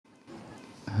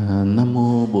Nam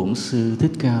mô Bổn Sư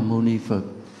Thích Ca Mâu Ni Phật.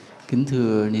 Kính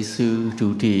thưa ni sư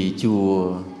trụ trì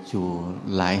chùa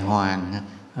Lại Hoàng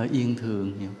ở Yên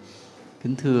Thường.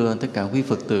 Kính thưa tất cả quý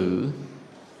Phật tử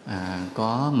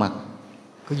có mặt,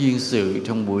 có duyên sự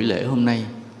trong buổi lễ hôm nay.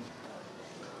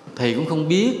 Thầy cũng không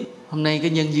biết hôm nay cái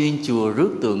nhân duyên chùa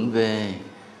rước tượng về,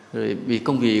 rồi vì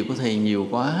công việc của thầy nhiều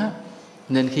quá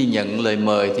nên khi nhận lời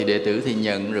mời thì đệ tử thầy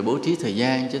nhận rồi bố trí thời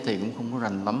gian, chứ thầy cũng không có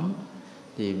rành lắm.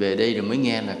 Thì về đây rồi mới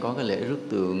nghe là có cái lễ rước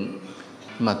tượng.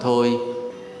 Mà thôi,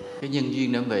 cái nhân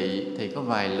duyên đã vậy, thầy có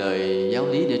vài lời giáo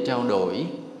lý để trao đổi.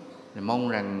 Mong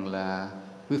rằng là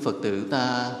quý Phật tử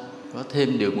ta có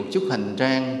thêm được một chút hành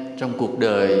trang trong cuộc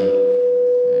đời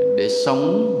để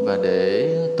sống và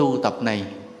để tu tập này.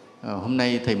 Hôm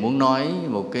nay thầy muốn nói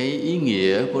một cái ý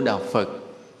nghĩa của Đạo Phật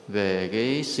về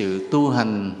cái sự tu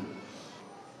hành,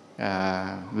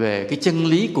 về cái chân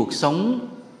lý cuộc sống.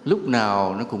 Lúc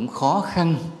nào nó cũng khó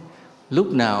khăn,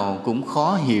 lúc nào cũng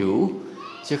khó hiểu,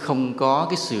 chứ không có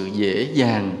cái sự dễ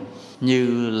dàng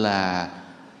như là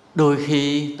đôi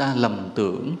khi ta lầm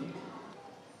tưởng.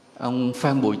 Ông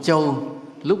Phan Bội Châu,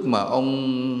 lúc mà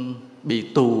ông bị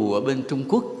tù ở bên Trung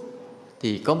Quốc,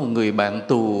 thì có một người bạn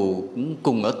tù cũng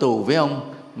cùng ở tù với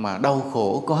ông mà đau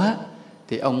khổ quá,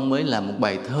 thì ông mới làm một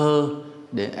bài thơ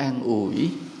để an ủi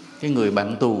cái người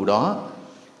bạn tù đó.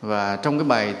 Và trong cái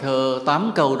bài thơ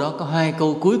 8 câu đó có 2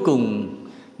 câu cuối cùng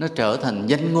nó trở thành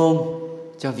danh ngôn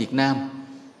cho Việt Nam,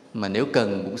 mà nếu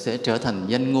cần cũng sẽ trở thành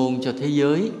danh ngôn cho thế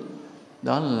giới.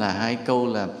 Đó là 2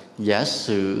 câu là: giả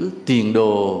sử tiền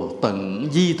đồ tận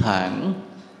di thản,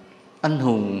 anh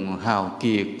hùng hào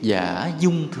kiệt giả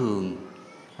dung thường.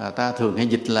 Ta thường hay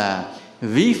dịch là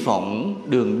ví phỏng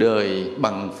đường đời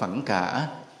bằng phẳng cả,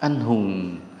 anh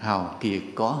hùng hào kiệt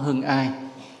có hơn ai.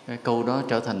 Cái câu đó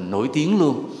trở thành nổi tiếng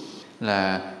luôn.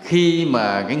 Là khi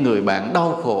mà cái người bạn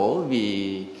đau khổ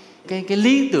vì cái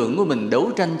lý tưởng của mình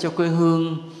đấu tranh cho quê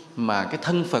hương, mà cái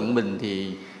thân phận mình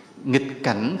thì nghịch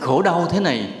cảnh khổ đau thế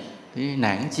này, thì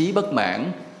nản chí bất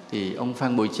mãn, thì ông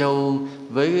Phan Bội Châu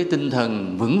với cái tinh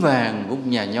thần vững vàng của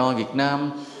nhà nho Việt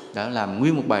Nam đã làm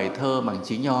nguyên một bài thơ bằng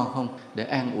chữ nho không để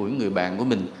an ủi người bạn của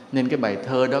mình. Nên cái bài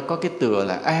thơ đó có cái tựa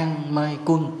là An Mai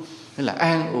Quân, tức là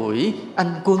an ủi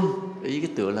anh quân, ý cái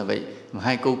tựa là vậy. Mà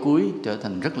 2 câu cuối trở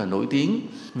thành rất là nổi tiếng: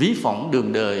 ví phỏng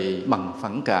đường đời bằng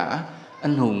phẳng cả,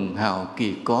 anh hùng hào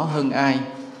kiệt có hơn ai.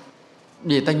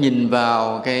 Vì ta nhìn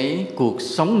vào cái cuộc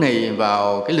sống này,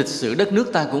 vào cái lịch sử đất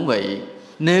nước ta cũng vậy.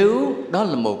 Nếu đó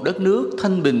là một đất nước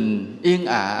thanh bình, yên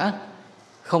ả,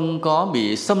 không có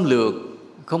bị xâm lược,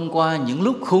 không qua những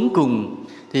lúc khốn cùng,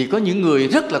 thì có những người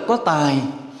rất là có tài,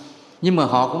 nhưng mà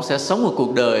họ cũng sẽ sống một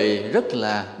cuộc đời rất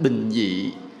là bình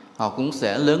dị. Họ cũng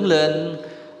sẽ lớn lên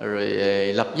rồi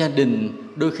lập gia đình,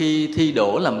 đôi khi thi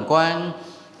đỗ làm quan,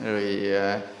 rồi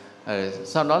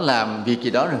sau đó làm việc gì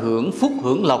đó rồi hưởng phúc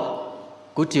hưởng lộc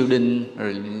của triều đình,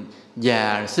 rồi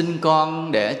già sinh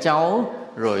con đẻ cháu,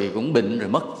 rồi cũng bệnh rồi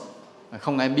mất.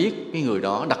 Không ai biết cái người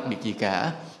đó đặc biệt gì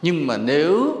cả. Nhưng mà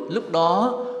nếu lúc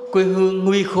đó quê hương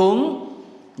nguy khốn,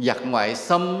 giặc ngoại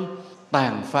xâm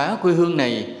tàn phá quê hương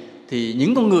này, thì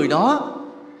những con người đó,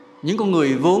 những con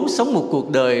người vốn sống một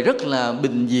cuộc đời rất là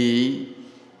bình dị,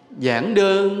 giản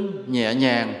đơn, nhẹ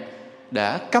nhàng,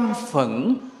 đã căm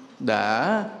phẫn,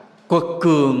 đã quật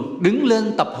cường đứng lên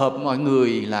tập hợp mọi người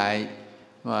lại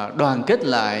và đoàn kết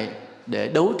lại để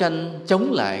đấu tranh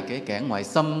chống lại cái kẻ ngoại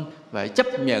xâm, và chấp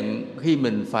nhận khi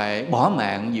mình phải bỏ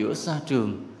mạng giữa sa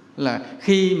trường. Là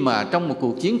khi mà trong một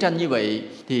cuộc chiến tranh như vậy,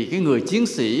 thì cái người chiến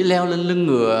sĩ leo lên lưng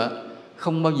ngựa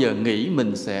không bao giờ nghĩ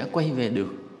mình sẽ quay về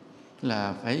được,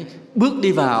 là phải bước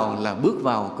đi vào là bước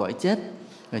vào cõi chết.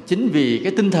 Và chính vì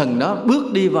cái tinh thần đó,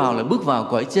 bước đi vào là bước vào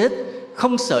cõi chết,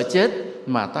 không sợ chết,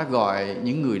 mà ta gọi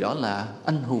những người đó là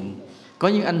anh hùng. Có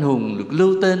những anh hùng được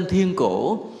lưu tên thiên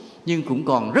cổ, nhưng cũng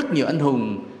còn rất nhiều anh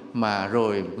hùng mà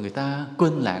rồi người ta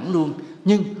quên lãng luôn,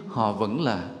 nhưng họ vẫn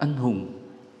là anh hùng.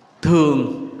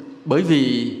 Thường bởi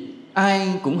vì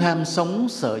ai cũng ham sống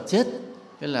sợ chết.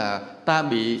 Thế là ta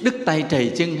bị đứt tay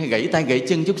trầy chân hay gãy tay gãy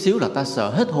chân chút xíu là ta sợ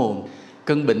hết hồn.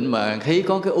 Cơn bệnh mà thấy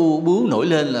có cái u bướu nổi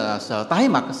lên là sợ tái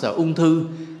mặt, sợ ung thư,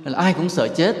 là ai cũng sợ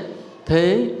chết.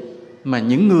 Thế mà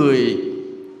những người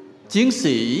chiến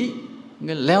sĩ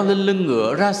leo lên lưng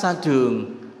ngựa ra xa trường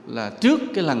là trước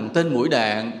cái lằn tên mũi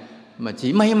đạn, mà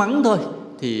chỉ may mắn thôi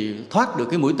thì thoát được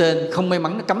cái mũi tên, không may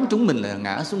mắn nó cắm trúng mình là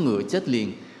ngã xuống ngựa chết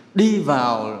liền, đi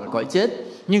vào cõi chết.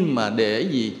 Nhưng mà để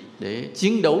gì? Để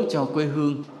chiến đấu cho quê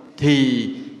hương. Thì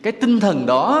cái tinh thần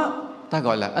đó ta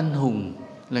gọi là anh hùng,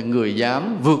 là người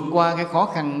dám vượt qua cái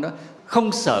khó khăn đó,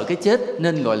 không sợ cái chết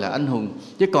nên gọi là anh hùng.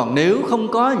 Chứ còn nếu không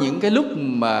có những cái lúc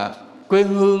mà quê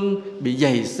hương bị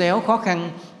giày xéo khó khăn,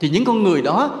 thì những con người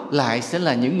đó lại sẽ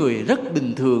là những người rất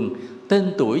bình thường,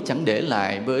 tên tuổi chẳng để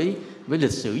lại với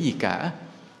lịch sử gì cả.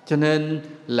 Cho nên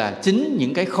là chính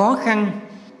những cái khó khăn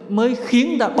mới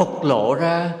khiến ta bộc lộ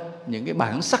ra những cái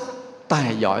bản sắc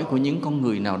tài giỏi của những con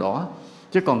người nào đó.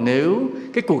 Chứ còn nếu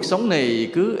cái cuộc sống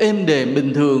này cứ êm đềm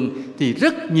bình thường thì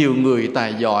rất nhiều người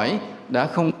tài giỏi đã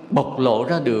không bộc lộ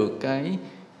ra được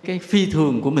cái phi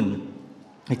thường của mình.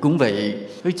 Thì cũng vậy,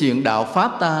 cái chuyện đạo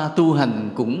Pháp ta tu hành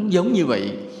cũng giống như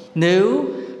vậy. Nếu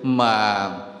mà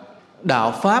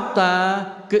đạo Pháp ta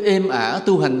cứ êm ả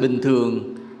tu hành bình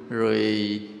thường,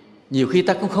 rồi nhiều khi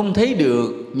ta cũng không thấy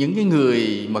được những cái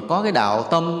người mà có cái đạo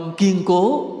tâm kiên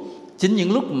cố. Chính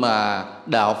những lúc mà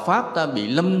đạo Pháp ta bị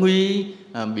lâm nguy,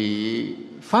 bị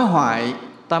phá hoại,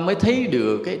 ta mới thấy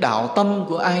được cái đạo tâm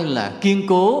của ai là kiên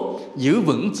cố, giữ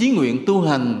vững chí nguyện tu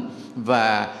hành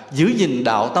và giữ gìn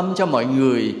đạo tâm cho mọi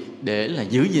người để là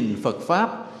giữ gìn Phật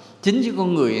Pháp. Chính những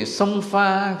con người xông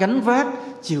pha, gánh vác,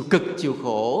 chịu cực, chịu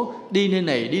khổ, đi nơi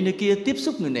này, đi nơi kia, tiếp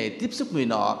xúc người này, tiếp xúc người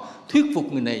nọ, thuyết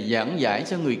phục người này, giảng giải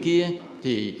cho người kia.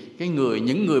 Thì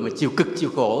những người mà chịu cực, chịu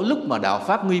khổ, lúc mà đạo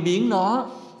Pháp nguy biến nó,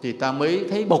 thì ta mới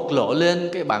thấy bộc lộ lên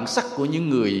cái bản sắc của những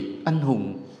người anh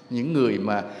hùng, những người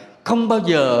mà không bao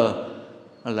giờ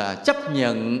là chấp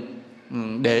nhận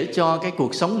để cho cái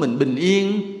cuộc sống mình bình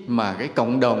yên, mà cái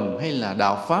cộng đồng hay là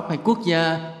đạo Pháp hay quốc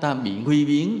gia ta bị nguy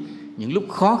biến. Những lúc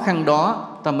khó khăn đó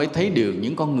ta mới thấy được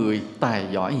những con người tài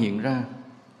giỏi hiện ra.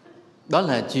 Đó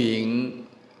là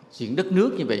chuyện đất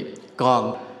nước như vậy.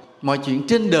 Còn mọi chuyện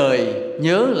trên đời,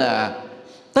 nhớ là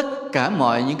tất cả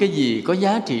mọi những cái gì có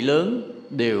giá trị lớn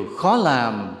đều khó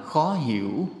làm, khó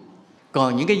hiểu.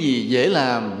 Còn những cái gì dễ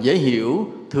làm, dễ hiểu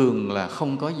thường là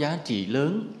không có giá trị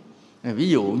lớn. Ví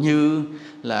dụ như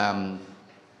là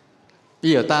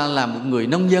bây giờ ta là một người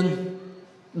nông dân,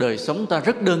 đời sống ta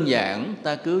rất đơn giản,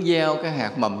 ta cứ gieo cái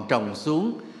hạt mầm trồng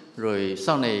xuống, rồi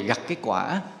sau này gặt cái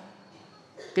quả.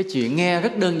 Cái chuyện nghe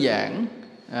rất đơn giản,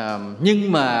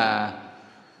 nhưng mà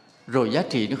rồi giá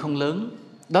trị nó không lớn.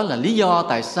 Đó là lý do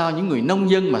tại sao những người nông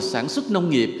dân mà sản xuất nông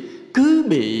nghiệp cứ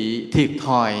bị thiệt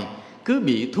thòi, cứ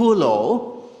bị thua lỗ.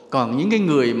 Còn những cái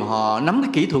người mà họ nắm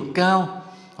cái kỹ thuật cao,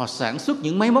 họ sản xuất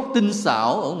những máy móc tinh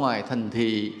xảo ở ngoài thành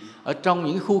thị, ở trong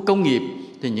những khu công nghiệp,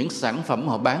 thì những sản phẩm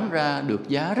họ bán ra được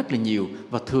giá rất là nhiều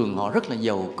và thường họ rất là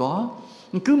giàu có.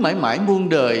 Cứ mãi mãi muôn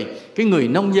đời, cái người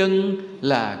nông dân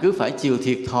là cứ phải chịu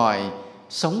thiệt thòi,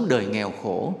 sống đời nghèo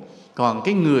khổ. Còn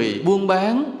cái người buôn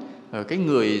bán, cái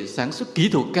người sản xuất kỹ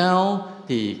thuật cao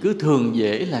thì cứ thường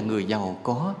dễ là người giàu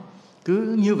có.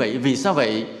 Cứ như vậy. Vì sao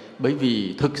vậy? Bởi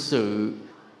vì thực sự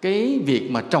cái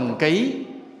việc mà trồng cấy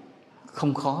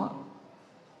không khó,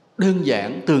 đơn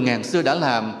giản, từ ngàn xưa đã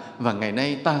làm và ngày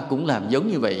nay ta cũng làm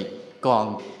giống như vậy.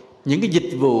 Còn những cái dịch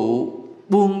vụ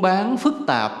buôn bán phức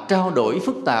tạp, trao đổi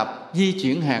phức tạp, di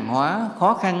chuyển hàng hóa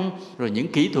khó khăn, rồi những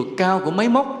kỹ thuật cao của máy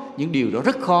móc, những điều đó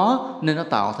rất khó, nên nó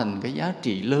tạo thành cái giá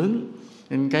trị lớn.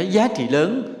 Nên cái giá trị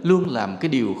lớn luôn làm cái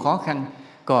điều khó khăn.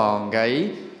 Còn cái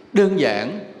đơn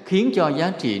giản khiến cho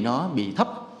giá trị nó bị thấp.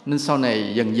 Nên sau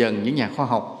này dần dần những nhà khoa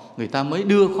học, người ta mới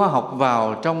đưa khoa học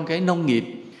vào trong cái nông nghiệp.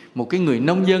 Một cái người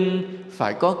nông dân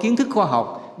phải có kiến thức khoa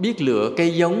học, biết lựa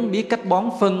cây giống, biết cách bón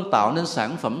phân, tạo nên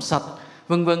sản phẩm sạch,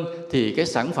 vân vân, thì cái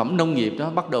sản phẩm nông nghiệp đó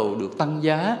bắt đầu được tăng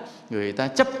giá, người ta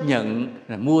chấp nhận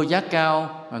là mua giá cao,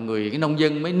 và cái nông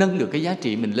dân mới nâng được cái giá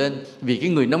trị mình lên. Vì cái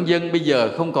người nông dân bây giờ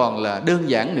không còn là đơn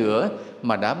giản nữa,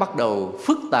 mà đã bắt đầu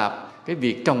phức tạp. Cái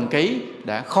việc trồng cấy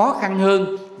đã khó khăn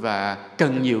hơn và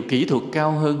cần nhiều kỹ thuật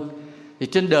cao hơn. Thì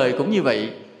trên đời cũng như vậy,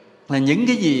 là những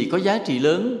cái gì có giá trị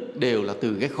lớn đều là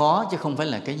từ cái khó chứ không phải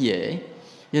là cái dễ.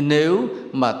 Nhưng nếu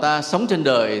mà ta sống trên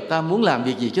đời, ta muốn làm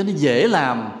việc gì cho nó dễ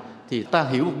làm, thì ta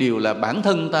hiểu một điều là bản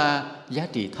thân ta giá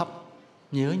trị thấp.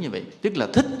 Nhớ như vậy. Tức là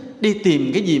thích đi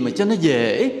tìm cái gì mà cho nó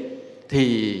dễ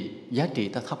thì giá trị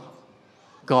ta thấp.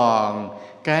 Còn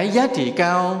cái giá trị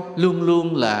cao luôn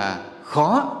luôn là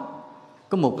khó.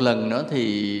 Có một lần nữa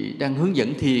thì đang hướng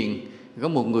dẫn thiền, có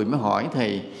một người mới hỏi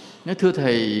thầy, nói thưa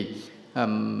thầy,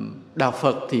 đạo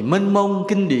Phật thì mênh mông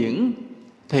kinh điển,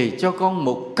 thầy cho con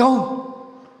một câu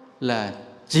là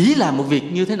chỉ làm một việc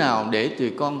như thế nào để tụi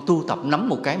con tu tập nắm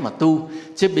một cái mà tu,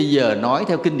 chứ bây giờ nói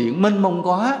theo kinh điển mênh mông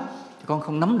quá, con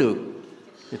không nắm được.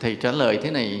 Thì thầy trả lời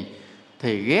thế này,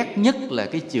 thầy ghét nhất là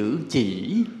cái chữ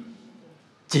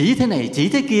chỉ thế này, chỉ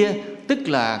thế kia. Tức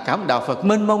là cả một đạo Phật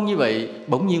mênh mông như vậy,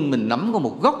 bỗng nhiên mình nắm có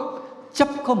một góc, chấp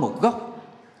có một góc,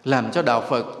 làm cho đạo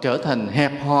Phật trở thành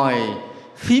hẹp hòi,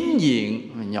 phiến diện,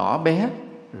 nhỏ bé,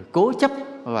 rồi cố chấp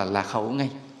và lạc hậu ngay,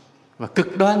 và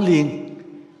cực đoan liền.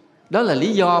 Đó là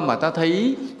lý do mà ta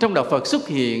thấy trong đạo Phật xuất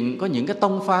hiện có những cái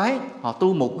tông phái, họ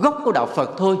tu một góc của đạo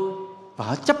Phật thôi, và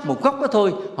họ chấp một góc đó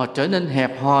thôi, họ trở nên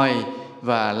hẹp hòi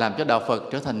và làm cho đạo Phật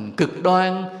trở thành cực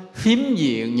đoan, phiến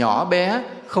diện, nhỏ bé,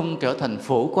 không trở thành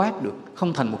phổ quát được,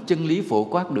 không thành một chân lý phổ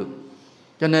quát được.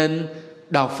 Cho nên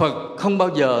đạo Phật không bao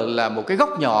giờ là một cái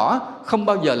góc nhỏ, không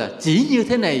bao giờ là chỉ như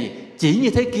thế này, chỉ như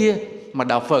thế kia, mà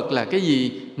đạo Phật là cái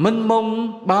gì? Mênh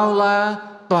mông, bao la,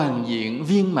 toàn diện,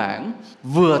 viên mãn,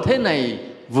 vừa thế này,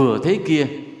 vừa thế kia.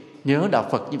 Nhớ đạo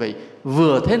Phật như vậy,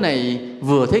 vừa thế này,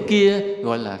 vừa thế kia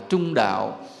gọi là trung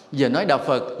đạo. Giờ nói đạo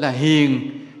Phật là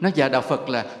hiền, nói dạ đạo Phật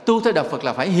là tu theo đạo Phật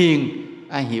là phải hiền.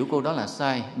 Ai hiểu câu đó là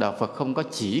sai. Đạo Phật không có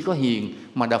chỉ có hiền,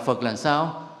 mà đạo Phật là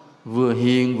sao? Vừa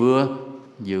hiền vừa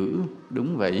dữ.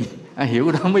 Đúng vậy. Ai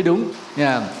hiểu cái đó mới đúng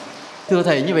nha. Thưa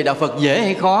Thầy, như vậy đạo Phật dễ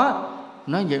hay khó?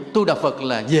 Nói vậy, tu đạo Phật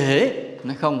là dễ.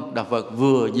 Nói không, đạo Phật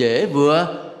vừa dễ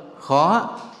vừa khó.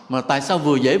 Mà tại sao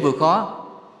vừa dễ vừa khó?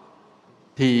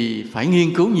 Thì phải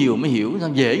nghiên cứu nhiều mới hiểu. Sao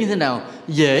dễ như thế nào?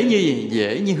 Dễ như gì?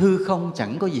 Dễ như hư không,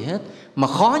 chẳng có gì hết. Mà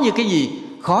khó như cái gì?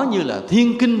 Khó như là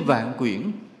thiên kinh vạn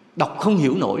quyển, đọc không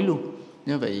hiểu nổi luôn.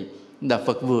 Như vậy đạo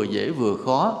Phật vừa dễ vừa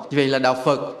khó. Vậy là đạo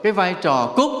Phật cái vai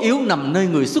trò cốt yếu nằm nơi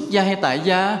người xuất gia hay tại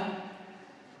gia?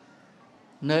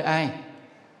 Nơi ai?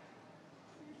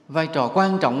 Vai trò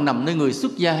quan trọng nằm nơi người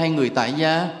xuất gia hay người tại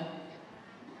gia?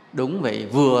 Đúng vậy,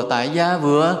 vừa tại gia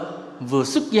vừa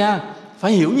xuất gia.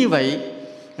 Phải hiểu như vậy.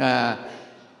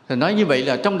 Thì nói như vậy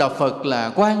là trong đạo Phật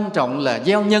là quan trọng là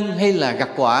gieo nhân hay là gặt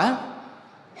quả?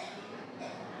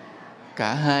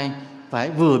 Cả hai. Phải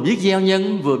vừa biết gieo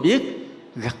nhân, vừa biết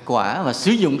gặt quả, và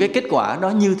sử dụng cái kết quả đó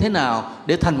như thế nào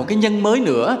để thành một cái nhân mới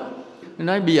nữa.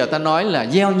 Nói bây giờ ta nói là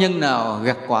gieo nhân nào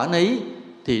gặt quả nấy,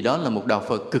 thì đó là một đạo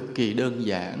Phật cực kỳ đơn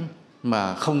giản,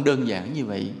 mà không đơn giản như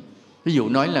vậy. Ví dụ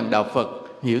nói là đạo Phật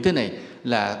hiểu thế này,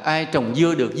 là ai trồng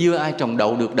dưa được dưa, ai trồng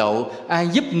đậu được đậu, ai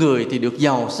giúp người thì được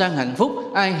giàu sang hạnh phúc,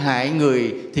 ai hại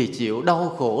người thì chịu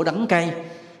đau khổ đắng cay.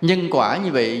 Nhân quả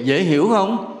như vậy dễ hiểu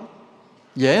không?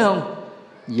 Dễ không?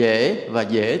 Dễ, và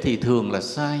dễ thì thường là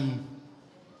sai,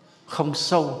 không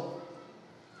sâu.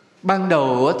 Ban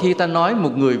đầu khi ta nói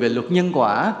một người về luật nhân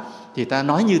quả thì ta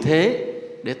nói như thế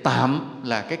để tạm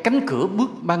là cái cánh cửa bước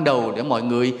ban đầu để mọi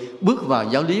người bước vào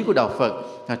giáo lý của đạo Phật.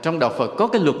 Trong đạo Phật có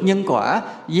cái luật nhân quả,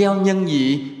 gieo nhân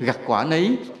gì gặt quả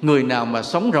nấy. Người nào mà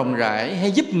sống rộng rãi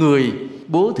hay giúp người,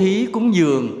 bố thí, cúng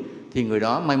dường thì người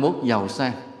đó mai mốt giàu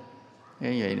sang.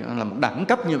 Thế vậy đó là một đẳng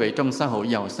cấp như vậy trong xã hội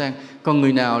giàu sang. Còn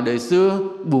người nào đời xưa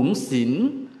bủn xỉn,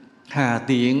 hà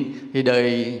tiện thì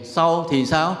đời sau thì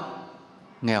sao?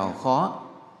 Nghèo khó.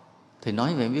 Thầy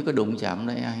nói vậy không biết có đụng chạm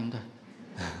đây ai không ta?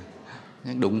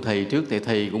 Đụng thầy trước thì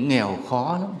thầy cũng nghèo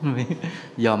khó lắm.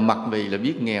 Dò mặt vì là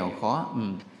biết nghèo khó.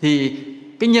 Thì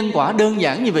cái nhân quả đơn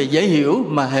giản như vậy dễ hiểu,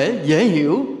 mà hễ dễ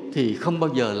hiểu thì không bao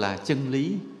giờ là chân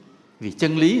lý. Vì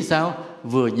chân lý sao?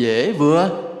 Vừa dễ vừa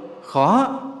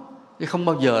khó, chứ không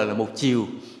bao giờ là một chiều.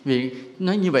 Vì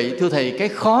nói như vậy thưa Thầy, cái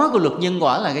khó của luật nhân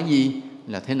quả là cái gì?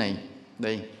 Là thế này.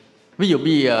 Đây, ví dụ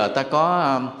bây giờ ta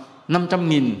có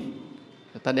 500.000,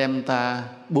 ta đem ta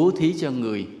bố thí cho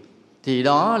người, thì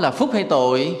đó là phúc hay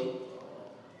tội?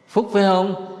 Phúc phải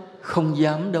không? Không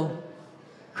dám đâu.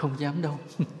 Không dám đâu.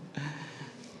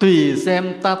 Tùy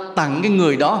xem ta tặng cái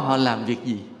người đó họ làm việc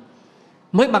gì.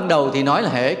 Mới ban đầu thì nói là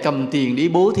hễ cầm tiền đi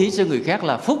bố thí cho người khác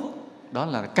là phúc. Đó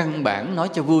là căn bản nói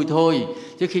cho vui thôi.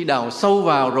 Chứ khi đào sâu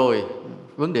vào rồi,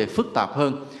 vấn đề phức tạp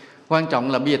hơn. Quan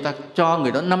trọng là bây giờ ta cho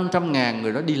người đó 500.000,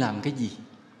 người đó đi làm cái gì?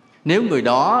 Nếu người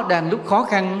đó đang lúc khó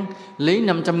khăn lấy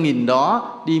 500.000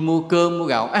 đó đi mua cơm, mua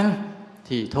gạo ăn,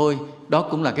 thì thôi, đó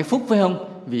cũng là cái phúc phải không?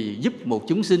 Vì giúp một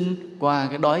chúng sinh qua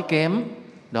cái đói kém,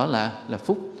 đó là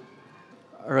phúc.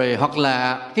 Rồi hoặc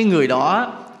là cái người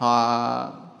đó họ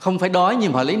không phải đói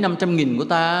nhưng họ lấy 500.000 của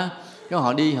ta, cái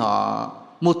họ đi họ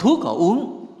mua thuốc họ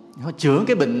uống, họ chữa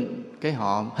cái bệnh, cái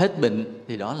họ hết bệnh,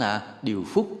 thì đó là điều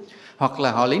phúc. Hoặc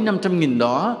là họ lấy 500.000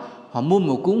 đó, họ mua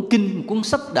một cuốn kinh, một cuốn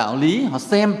sách đạo lý, họ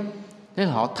xem, thế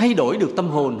là họ thay đổi được tâm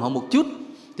hồn họ một chút.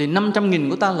 Thì 500.000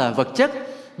 của ta là vật chất,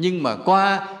 nhưng mà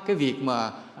qua cái việc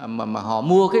mà họ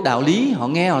mua cái đạo lý, họ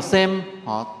nghe, họ xem,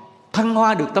 họ thăng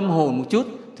hoa được tâm hồn một chút,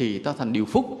 thì ta thành điều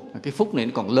phúc. Cái phúc này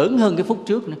nó còn lớn hơn cái phúc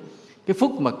trước nữa. Cái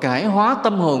phúc mà cải hóa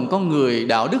tâm hồn con người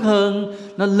đạo đức hơn,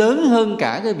 nó lớn hơn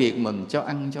cả cái việc mình cho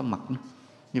ăn cho mặc.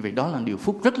 Như vậy đó là điều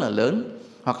phúc rất là lớn.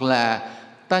 Hoặc là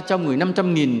ta cho người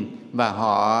 500.000 và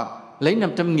họ lấy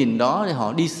 500.000 đó để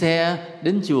họ đi xe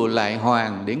đến chùa Lại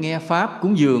Hoàng để nghe Pháp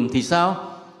cúng dường thì sao?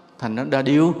 Thành nó đã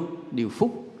điều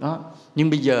phúc đó. Nhưng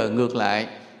bây giờ ngược lại,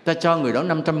 ta cho người đó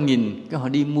 500.000, cái họ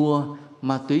đi mua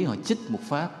ma túy, họ chích một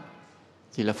phát,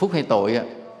 thì là phúc hay tội ạ?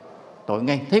 Tội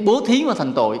ngay. Thấy bố thí mà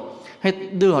thành tội. Hay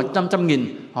đưa họ 500.000,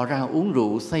 họ ra uống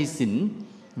rượu say xỉn,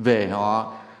 về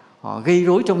họ gây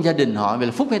rối trong gia đình họ, vậy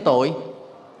là phúc hay tội?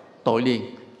 tội liền.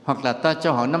 Hoặc là ta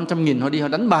cho họ 500.000, họ đi họ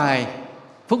đánh bài,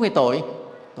 phúc hay tội?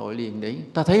 Tội liền đấy.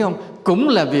 Ta thấy không? Cũng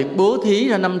là việc bố thí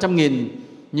ra 500.000,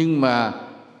 nhưng mà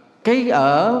cái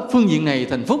ở phương diện này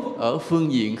thành phúc, ở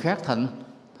phương diện khác thành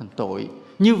tội.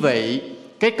 Như vậy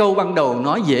cái câu ban đầu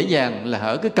nói dễ dàng là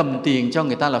ở cái cầm tiền cho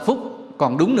người ta là phúc,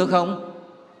 còn đúng nữa không?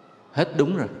 Hết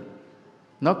đúng rồi.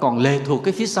 Nó còn lệ thuộc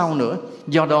cái phía sau nữa.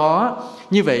 Do đó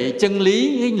như vậy chân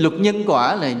lý, cái luật nhân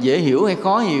quả là dễ hiểu hay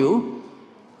khó hiểu?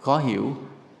 Khó hiểu,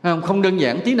 không đơn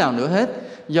giản tí nào nữa hết.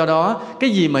 Do đó cái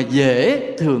gì mà dễ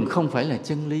thường không phải là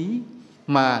chân lý.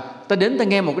 Mà ta đến ta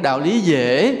nghe một cái đạo lý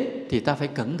dễ thì ta phải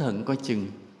cẩn thận coi chừng.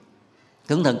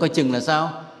 Cẩn thận coi chừng là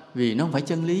sao? Vì nó không phải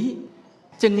chân lý.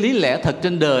 Chân lý lẽ thật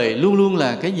trên đời luôn luôn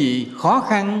là cái gì? Khó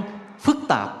khăn, phức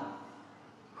tạp,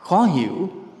 khó hiểu.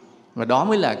 Và đó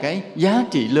mới là cái giá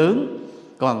trị lớn.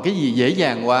 Còn cái gì dễ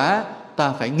dàng quá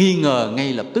ta phải nghi ngờ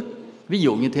ngay lập tức. Ví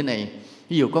dụ như thế này.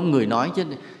 Ví dụ có người nói chứ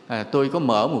tôi có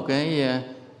mở một cái,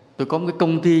 tôi có một cái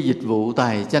công ty dịch vụ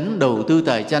tài chánh, đầu tư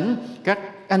tài chánh, các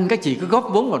anh các chị cứ góp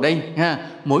vốn vào đây ha,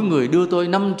 mỗi người đưa tôi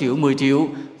 5 triệu 10 triệu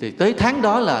thì tới tháng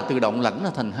đó là tự động lãnh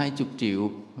là thành 20 triệu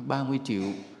 30 triệu.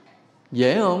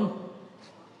 Dễ không?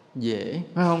 Dễ,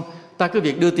 phải không? Ta cứ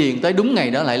việc đưa tiền tới đúng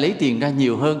ngày đó lại lấy tiền ra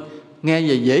nhiều hơn. Nghe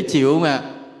về dễ chịu mà.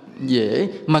 Dễ.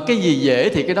 Mà cái gì dễ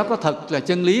thì cái đó có thật là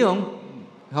chân lý không?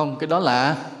 Không, cái đó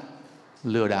là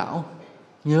lừa đảo.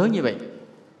 Nhớ như vậy.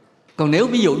 Còn nếu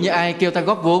ví dụ như ai kêu ta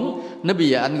góp vốn, nói bây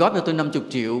giờ anh góp cho tôi 50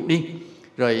 triệu đi,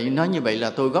 rồi nói như vậy là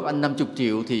tôi góp anh 50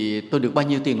 triệu thì tôi được bao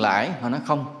nhiêu tiền lãi? Họ nói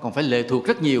không, còn phải lệ thuộc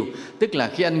rất nhiều. Tức là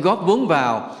khi anh góp vốn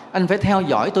vào, anh phải theo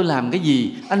dõi tôi làm cái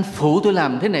gì, anh phụ tôi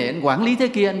làm thế này, anh quản lý thế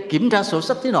kia, anh kiểm tra sổ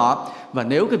sách thế nọ. Và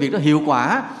nếu cái việc đó hiệu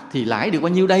quả thì lãi được bao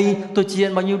nhiêu đây, tôi chia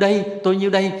anh bao nhiêu đây, tôi nhiêu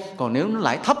đây. Còn nếu nó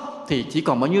lãi thấp thì chỉ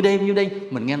còn bao nhiêu đây, bao nhiêu đây.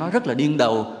 Mình nghe nói rất là điên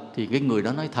đầu, thì cái người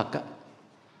đó nói thật á.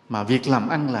 Mà việc làm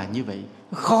ăn là như vậy,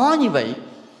 khó như vậy.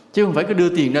 Chứ không phải cứ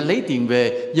đưa tiền ra lấy tiền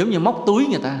về giống như móc túi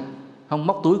người ta. Không,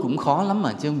 móc túi cũng khó lắm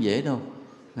mà chứ không dễ đâu.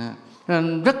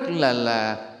 Rất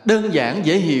là đơn giản,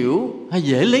 dễ hiểu, hay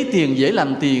dễ lấy tiền, dễ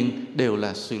làm tiền đều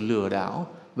là sự lừa đảo.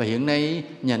 Và hiện nay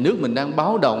nhà nước mình đang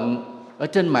báo động, ở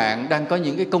trên mạng đang có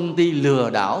những cái công ty lừa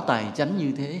đảo tài chánh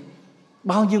như thế.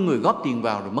 Bao nhiêu người góp tiền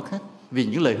vào rồi mất hết vì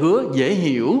những lời hứa dễ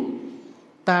hiểu.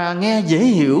 Ta nghe dễ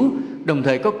hiểu, đồng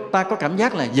thời ta có cảm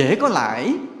giác là dễ có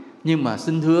lãi. Nhưng mà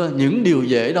xin thưa, những điều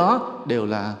dễ đó đều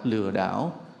là lừa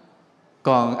đảo.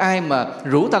 Còn ai mà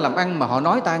rủ ta làm ăn mà họ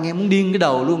nói ta nghe muốn điên cái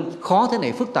đầu luôn, khó thế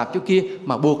này phức tạp chỗ kia,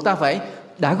 mà buộc ta phải,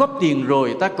 đã góp tiền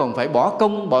rồi ta còn phải bỏ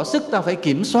công bỏ sức, ta phải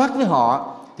kiểm soát với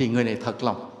họ, thì người này thật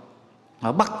lòng.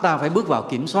 Họ bắt ta phải bước vào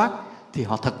kiểm soát thì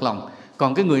họ thật lòng.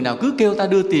 Còn cái người nào cứ kêu ta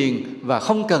đưa tiền và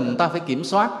không cần ta phải kiểm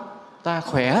soát, ta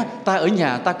khỏe, ta ở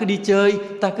nhà, ta cứ đi chơi,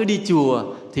 ta cứ đi chùa,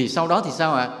 thì sau đó thì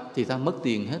sao ạ? Thì ta mất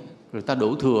tiền hết, rồi ta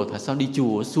đổ thừa. Tại sao đi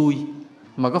chùa xui?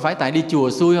 Mà có phải tại đi chùa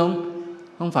xui không?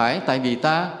 Không phải, tại vì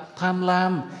ta tham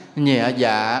lam, nhẹ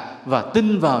dạ và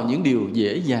tin vào những điều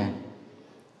dễ dàng.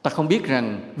 Ta không biết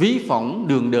rằng ví phỏng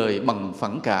đường đời bằng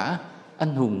phẳng cả,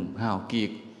 anh hùng hào kiệt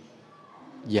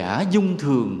giả dung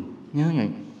thường. Nhớ vậy.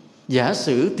 Giả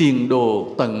sử tiền đồ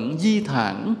tận di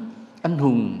thản, anh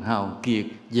hùng hào kiệt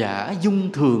giả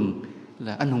dung thường,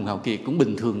 là anh hùng hào kiệt cũng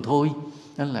bình thường thôi.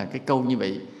 Đó là cái câu như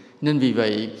vậy. Nên vì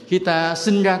vậy khi ta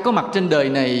sinh ra có mặt trên đời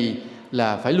này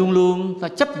là phải luôn luôn ta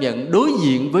chấp nhận đối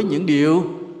diện với những điều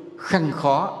khăn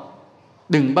khó.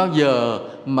 Đừng bao giờ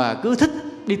mà cứ thích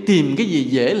đi tìm cái gì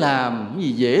dễ làm, cái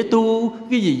gì dễ tu,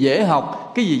 cái gì dễ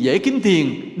học, cái gì dễ kiếm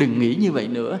tiền. Đừng nghĩ như vậy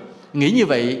nữa. Nghĩ như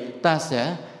vậy ta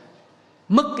sẽ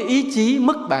mất cái ý chí,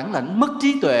 mất bản lãnh, mất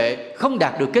trí tuệ, không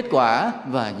đạt được kết quả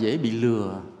và dễ bị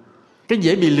lừa. Cái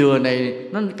dễ bị lừa này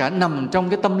nó cả nằm trong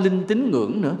cái tâm linh tín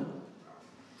ngưỡng nữa.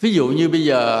 Ví dụ như bây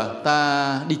giờ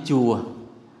ta đi chùa,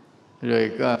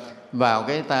 rồi vào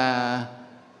cái ta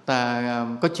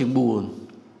có chuyện buồn,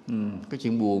 có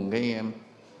chuyện buồn,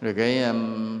 rồi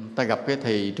ta gặp cái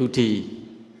thầy trụ trì,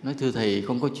 nói thưa thầy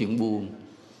không có chuyện buồn,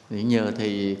 thì nhờ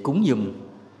thầy cúng giùm.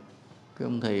 Cái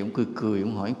ông thầy ông cười,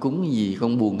 ông hỏi cúng cái gì,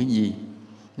 con buồn cái gì?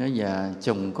 Nói dạ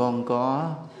chồng con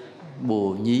có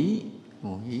bồ nhí.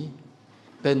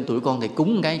 Tên tuổi con thầy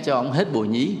cúng cái cho ông hết bồ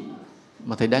nhí.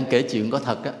 Mà thầy đang kể chuyện có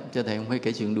thật á, cho thầy không phải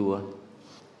kể chuyện đùa.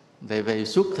 Tại vì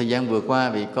suốt thời gian vừa qua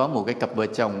vì có một cái cặp vợ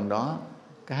chồng đó,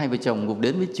 cả hai vợ chồng cùng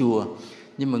đến với chùa,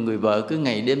 nhưng mà người vợ cứ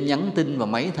ngày đêm nhắn tin vào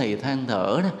máy thầy than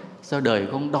thở đó: sao đời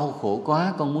con đau khổ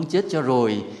quá, con muốn chết cho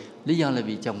rồi. Lý do là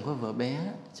vì chồng có vợ bé,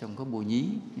 chồng có bồ nhí,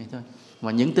 vậy thôi.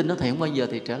 Mà những tin đó thầy không bao giờ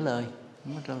thầy trả lời,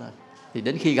 không có trả lời. Thì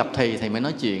đến khi gặp thầy mới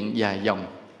nói chuyện dài dòng.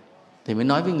 Thầy mới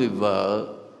nói với người vợ,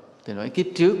 thầy nói kiếp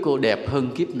trước cô đẹp hơn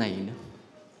kiếp này nữa.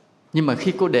 Nhưng mà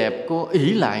khi cô đẹp, cô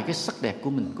ỷ lại cái sắc đẹp của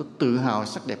mình, cô tự hào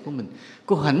sắc đẹp của mình,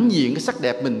 cô hãnh diện cái sắc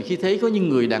đẹp mình khi thấy có những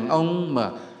người đàn ông mà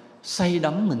say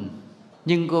đắm mình.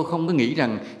 Nhưng cô không có nghĩ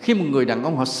rằng khi một người đàn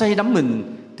ông họ say đắm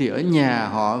mình thì ở nhà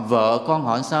họ, vợ con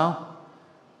họ sao?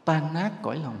 Tan nát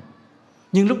cõi lòng.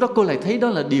 Nhưng lúc đó cô lại thấy đó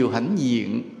là điều hãnh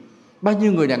diện. Bao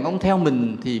nhiêu người đàn ông theo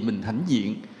mình thì mình hãnh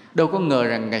diện. Đâu có ngờ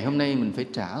rằng ngày hôm nay mình phải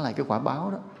trả lại cái quả báo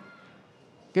đó.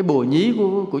 Cái bồ nhí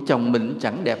của chồng mình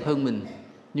chẳng đẹp hơn mình,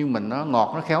 nhưng mà nó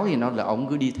ngọt, nó khéo thì nó là ổng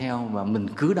cứ đi theo và mình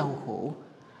cứ đau khổ.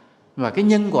 Và cái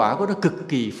nhân quả của nó cực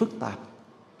kỳ phức tạp.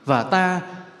 Và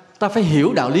ta phải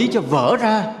hiểu đạo lý cho vỡ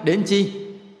ra để làm chi?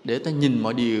 Để ta nhìn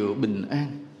mọi điều bình an.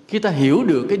 Khi ta hiểu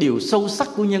được cái điều sâu sắc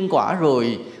của nhân quả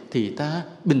rồi thì ta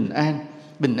bình an.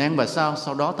 Bình an và sao?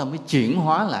 Sau đó ta mới chuyển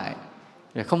hóa lại.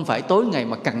 Rồi không phải tối ngày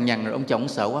mà cằn nhằn rồi ông chồng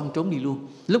sợ quá ông trốn đi luôn.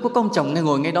 Lúc có con chồng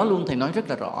ngồi ngay đó luôn, thầy nói rất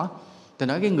là rõ. Thầy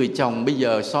nói cái người chồng bây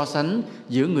giờ so sánh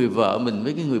giữa người vợ mình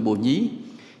với cái người bồ nhí.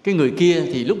 Cái người kia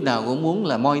thì lúc nào cũng muốn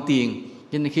là moi tiền.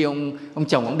 Cho nên khi ông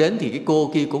chồng ông đến thì cái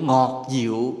cô kia cũng ngọt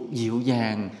dịu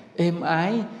dàng, êm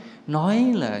ái, nói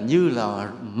là như là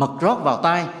mật rót vào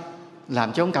tai,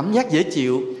 làm cho ông cảm giác dễ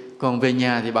chịu. Còn về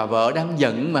nhà thì bà vợ đang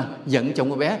giận mà, giận chồng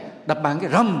cô bé, đập bàn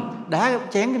cái rầm, đá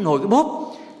chén cái nồi cái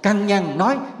bóp, căng nhằn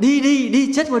nói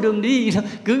đi chết ngoài đường đi.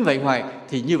 Cứ vậy hoài.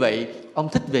 Thì như vậy ông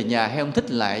thích về nhà hay ông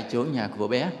thích lại chỗ nhà của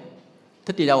bé?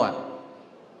 Thích đi đâu ạ?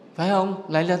 Phải không?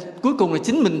 Lại là cuối cùng là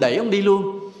chính mình đẩy ông đi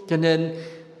luôn. Cho nên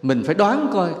mình phải đoán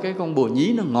coi cái con bồ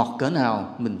nhí nó ngọt cỡ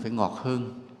nào, mình phải ngọt hơn.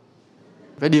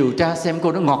 Phải điều tra xem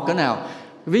cô nó ngọt cỡ nào.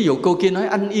 Ví dụ cô kia nói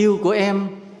anh yêu của em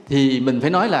thì mình phải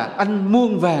nói là anh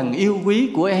muôn vàng yêu quý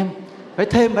của em. Phải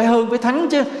thêm, phải hơn, phải thắng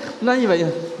chứ. Nói như vậy.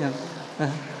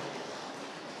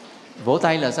 Vỗ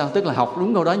tay là sao? Tức là học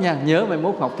đúng câu đó nha. Nhớ mai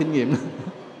mốt học kinh nghiệm.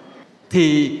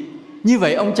 Thì như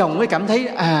vậy ông chồng mới cảm thấy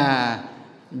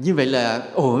như vậy là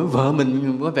vợ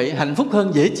mình có vẻ hạnh phúc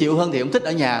hơn, dễ chịu hơn, thì ông thích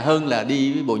ở nhà hơn là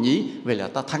đi với bồ nhí. Vậy là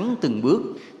ta thắng từng bước.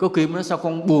 Có kia nói sao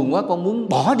con buồn quá, con muốn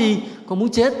bỏ đi, con muốn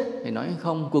chết. Thì nói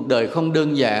không, cuộc đời không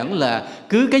đơn giản là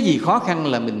cứ cái gì khó khăn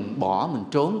là mình bỏ, mình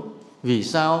trốn. Vì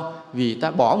sao? Vì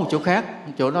ta bỏ một chỗ khác,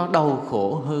 chỗ đó đau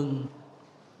khổ hơn.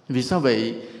 Vì sao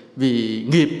vậy? Vì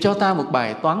nghiệp cho ta một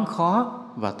bài toán khó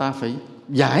và ta phải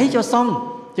giải cho xong,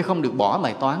 chứ không được bỏ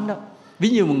bài toán đó. Ví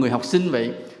như một người học sinh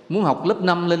vậy, muốn học lớp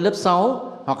 5 lên lớp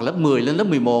 6 hoặc lớp 10 lên lớp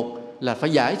 11 là phải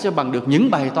giải cho bằng được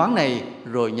những bài toán này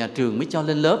rồi nhà trường mới cho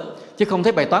lên lớp. Chứ không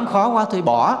thấy bài toán khó quá thôi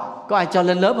bỏ. Có ai cho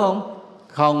lên lớp không?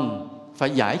 Không, phải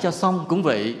giải cho xong. Cũng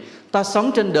vậy, ta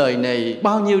sống trên đời này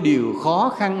bao nhiêu điều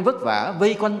khó khăn vất vả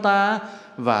vây quanh ta,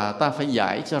 và ta phải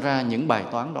giải cho ra những bài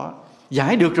toán đó.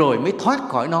 Giải được rồi mới thoát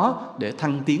khỏi nó để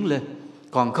thăng tiến lên.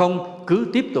 Còn không cứ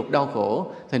tiếp tục đau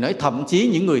khổ. Thầy nói thậm chí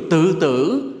những người tự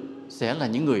tử sẽ là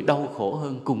những người đau khổ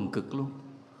hơn cùng cực luôn.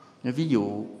 Ví dụ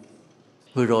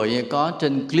vừa rồi có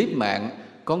trên clip mạng,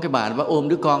 có cái bà ôm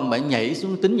đứa con, bà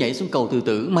tính nhảy xuống cầu tự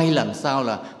tử. May làm sao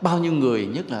là bao nhiêu người,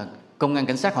 nhất là công an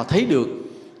cảnh sát, họ thấy được,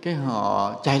 cái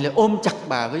họ chạy lại ôm chặt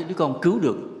bà với đứa con, cứu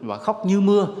được và khóc như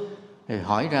mưa. Thì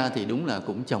hỏi ra thì đúng là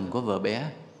cũng chồng có vợ bé.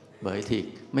 Bởi thiệt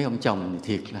mấy ông chồng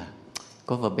thiệt là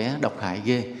có vợ bé độc hại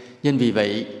ghê. Nên vì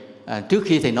vậy trước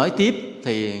khi thầy nói tiếp,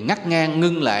 thì ngắt ngang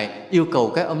ngưng lại, yêu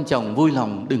cầu các ông chồng vui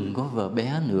lòng đừng có vợ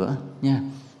bé nữa nha.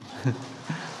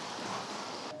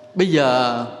 Bây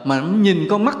giờ mà nhìn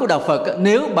con mắt của Đạo Phật,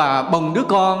 nếu bà bồng đứa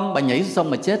con, bà nhảy xong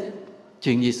mà chết,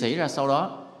 chuyện gì xảy ra sau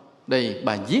đó? Đây,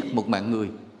 bà giết một mạng người,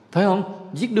 phải không?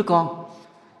 Giết đứa con.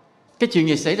 Cái chuyện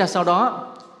gì xảy ra sau đó?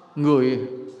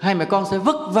 Hai mẹ con sẽ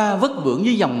vất vưởng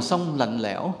dưới dòng sông lạnh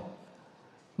lẽo.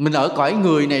 Mình ở cõi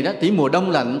người này đó, chỉ mùa đông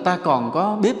lạnh ta còn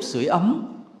có bếp sưởi ấm,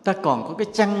 ta còn có cái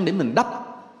chăn để mình đắp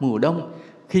mùa đông.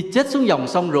 Khi chết xuống dòng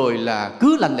sông rồi là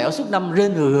cứ lạnh lẽo suốt năm,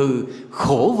 rên hừ,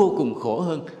 khổ vô cùng khổ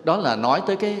hơn. Đó là nói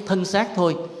tới cái thân xác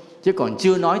thôi, chứ còn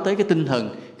chưa nói tới cái tinh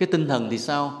thần. Cái tinh thần thì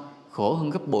sao? Khổ hơn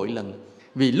gấp bội lần.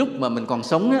 Vì lúc mà mình còn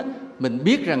sống á, mình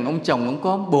biết rằng ông chồng ông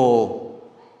có bồ,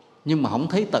 nhưng mà không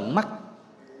thấy tận mắt,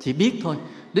 chỉ biết thôi.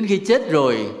 Đến khi chết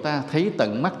rồi ta thấy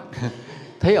tận mắt.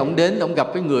 Thấy ông đến, ông gặp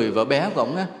cái người vợ bé của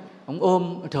ông á, ông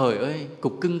ôm, trời ơi,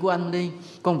 cục cưng của anh đi,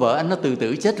 con vợ anh nó tự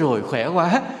tử chết rồi, khỏe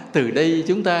quá, từ đây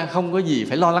chúng ta không có gì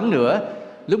phải lo lắng nữa.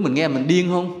 Lúc mình nghe mình điên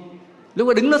không? Lúc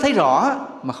đó đứng nó thấy rõ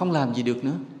mà không làm gì được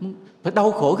nữa. Phải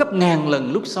đau khổ gấp ngàn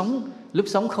lần lúc sống. Lúc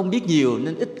sống không biết nhiều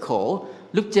nên ít khổ,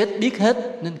 lúc chết biết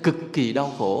hết nên cực kỳ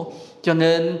đau khổ. Cho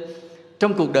nên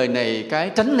trong cuộc đời này, cái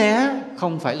tránh né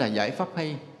không phải là giải pháp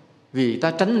hay. Vì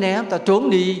ta tránh né, ta trốn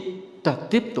đi, ta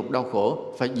tiếp tục đau khổ.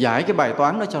 Phải giải cái bài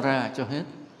toán đó cho ra cho hết.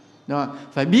 Đó.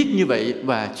 Phải biết như vậy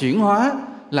và chuyển hóa.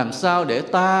 Làm sao để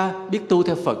ta biết tu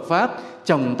theo Phật Pháp,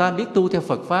 chồng ta biết tu theo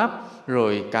Phật Pháp,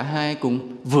 rồi cả hai cùng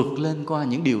vượt lên qua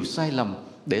những điều sai lầm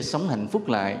để sống hạnh phúc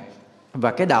lại.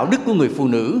 Và cái đạo đức của người phụ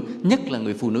nữ, nhất là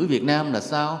người phụ nữ Việt Nam là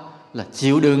sao? Là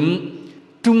chịu đựng,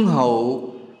 trung hậu,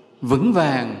 vững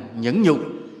vàng, nhẫn nhục,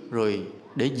 rồi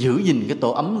để giữ gìn cái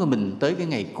tổ ấm của mình tới cái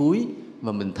ngày cuối.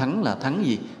 Và mình thắng là thắng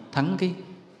gì? Thắng cái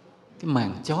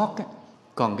màn chót á.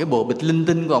 Còn cái bộ bịch linh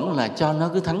tinh của ổng là cho nó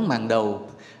cứ thắng màn đầu,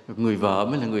 người vợ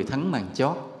mới là người thắng màn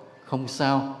chót. Không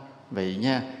sao vậy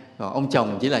nha. Còn ông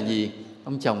chồng chỉ là gì?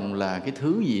 Ông chồng là cái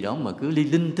thứ gì đó mà cứ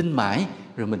linh tinh mãi,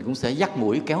 rồi mình cũng sẽ dắt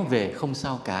mũi kéo về, không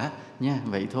sao cả nha.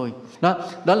 Vậy thôi.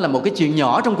 Đó là một cái chuyện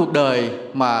nhỏ trong cuộc đời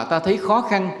mà ta thấy khó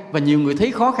khăn. Và nhiều người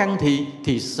thấy khó khăn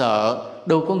thì sợ.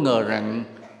 Đâu có ngờ rằng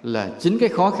là chính cái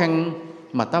khó khăn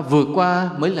mà ta vượt qua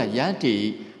mới là giá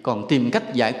trị. Còn tìm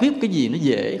cách giải quyết cái gì nó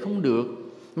dễ không được.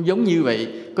 Giống như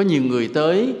vậy, có nhiều người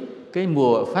tới cái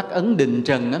mùa phát ấn định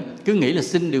trần á, cứ nghĩ là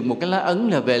xin được một cái lá ấn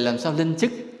là về làm sao lên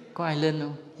chức. Có ai lên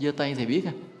không? Giơ tay thầy biết.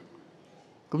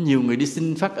 Cũng nhiều người đi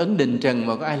xin phát ấn định trần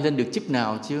mà có ai lên được chức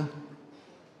nào chưa?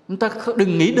 Chúng ta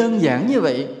đừng nghĩ đơn giản như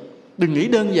vậy. Đừng nghĩ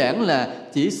đơn giản là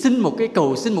chỉ xin một cái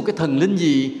cầu, xin một cái thần linh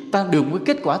gì ta được một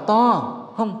cái kết quả to.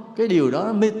 Không, cái điều đó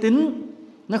nó mê tín,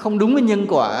 nó không đúng với nhân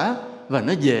quả, và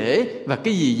nó dễ. Và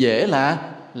cái gì dễ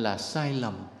là sai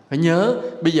lầm. Phải nhớ,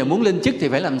 bây giờ muốn lên chức thì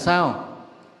phải làm sao?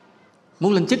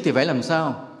 Muốn lên chức thì phải làm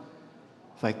sao?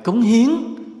 Phải cống hiến,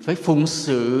 phải phụng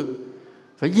sự,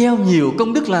 phải gieo nhiều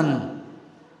công đức lành,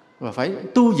 và phải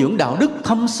tu dưỡng đạo đức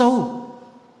thâm sâu.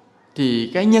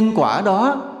 Thì cái nhân quả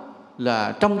đó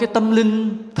là trong cái tâm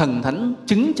linh thần thánh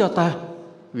chứng cho ta.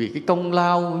 Vì cái công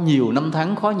lao nhiều năm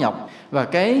tháng khó nhọc, và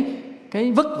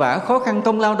cái vất vả khó khăn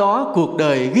công lao đó cuộc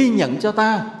đời ghi nhận cho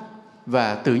ta,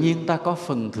 và tự nhiên ta có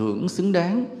phần thưởng xứng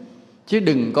đáng. Chứ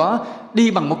đừng có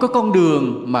đi bằng một cái con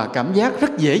đường mà cảm giác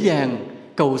rất dễ dàng,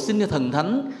 cầu xin cho thần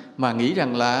thánh mà nghĩ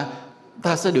rằng là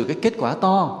ta sẽ được cái kết quả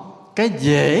to. Cái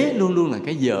dễ luôn luôn là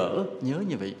cái dở. Nhớ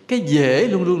như vậy. Cái dễ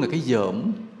luôn luôn là cái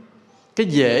dởm. Cái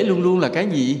dễ luôn luôn là cái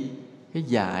gì? Cái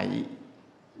dại.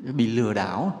 Bị lừa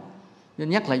đảo. Nên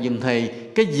nhắc lại giùm thầy,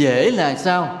 cái dễ là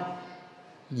sao?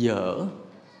 Dở.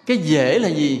 Cái dễ là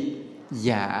gì?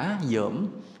 Giả, dởm.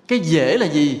 Cái dễ là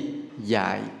gì?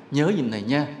 Dại. Nhớ giùm thầy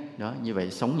nha. Đó, như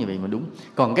vậy, sống như vậy mà đúng.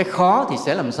 Còn cái khó thì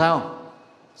sẽ làm sao?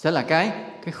 Sẽ là cái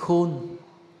khôn,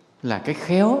 là cái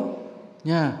khéo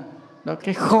nha. Đó,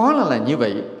 cái khó là như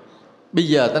vậy. Bây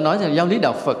giờ ta nói rằng giáo lý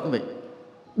đạo Phật như vậy.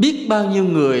 Biết bao nhiêu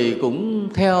người cũng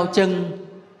theo chân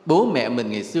bố mẹ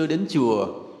mình ngày xưa đến chùa,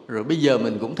 rồi bây giờ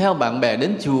mình cũng theo bạn bè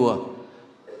đến chùa,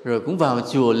 rồi cũng vào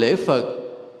chùa lễ Phật,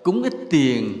 cúng ít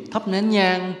tiền, thắp nén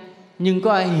nhang. Nhưng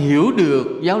có ai hiểu được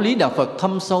giáo lý đạo Phật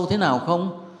thâm sâu thế nào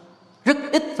không? Rất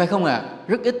ít, phải không ạ?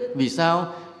 Rất ít. Vì sao?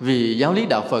 Vì giáo lý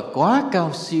đạo Phật quá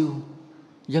cao siêu.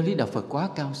 Giáo lý đạo Phật quá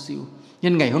cao siêu.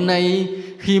 Nên ngày hôm nay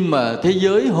khi mà thế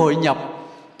giới hội nhập,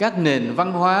 các nền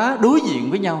văn hóa đối diện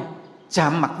với nhau,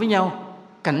 chạm mặt với nhau,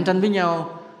 cạnh tranh với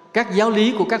nhau, các giáo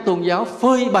lý của các tôn giáo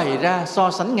phơi bày ra,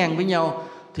 so sánh ngang với nhau,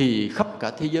 thì khắp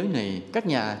cả thế giới này, các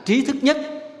nhà trí thức nhất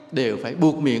đều phải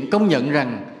buộc miệng công nhận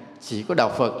rằng chỉ có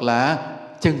đạo Phật là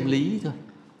chân lý thôi.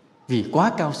 Vì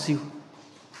quá cao siêu,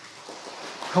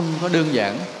 không có đơn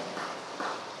giản.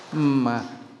 Mà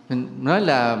mình nói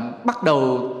là bắt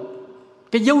đầu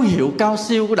cái dấu hiệu cao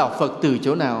siêu của đạo Phật từ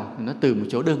chỗ nào? Nó từ một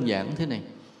chỗ đơn giản thế này.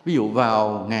 Ví dụ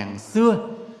vào ngàn xưa,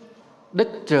 đất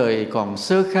trời còn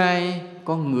sơ khai,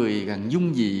 con người càng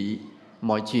dung dị,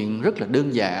 mọi chuyện rất là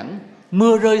đơn giản.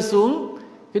 Mưa rơi xuống,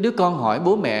 cái đứa con hỏi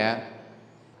bố mẹ: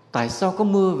 tại sao có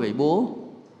mưa vậy bố?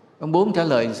 Ông bố trả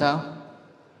lời làm sao?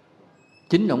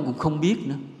 Chính ông cũng không biết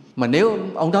nữa. Mà nếu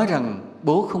ông nói rằng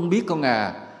bố không biết con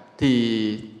à,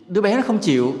 thì đứa bé nó không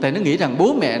chịu, tại nó nghĩ rằng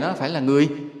bố mẹ nó phải là người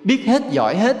biết hết,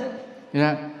 giỏi hết.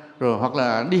 Rồi hoặc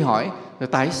là đi hỏi: rồi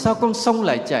tại sao con sông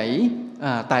lại chảy?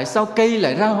 Tại sao cây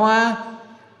lại ra hoa?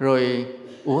 Rồi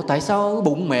tại sao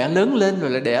bụng mẹ lớn lên rồi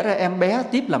lại đẻ ra em bé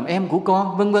tiếp làm em của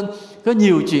con, vân vân. Có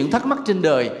nhiều chuyện thắc mắc trên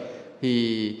đời.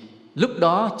 Thì lúc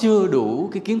đó chưa đủ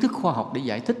cái kiến thức khoa học để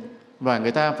giải thích, và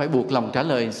người ta phải buộc lòng trả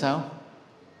lời làm sao?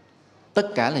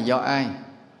 Tất cả là do ai?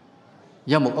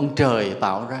 Do một ông trời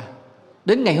tạo ra.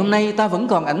 Đến ngày hôm nay ta vẫn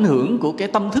còn ảnh hưởng của cái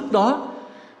tâm thức đó.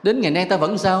 Đến ngày nay ta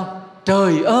vẫn sao?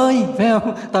 Trời ơi, phải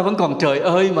không? Ta vẫn còn trời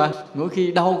ơi mà. Mỗi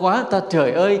khi đau quá ta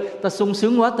trời ơi, ta sung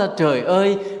sướng quá ta trời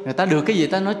ơi, người ta được cái gì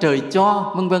ta nói trời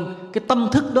cho, vân vân. Cái tâm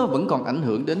thức đó vẫn còn ảnh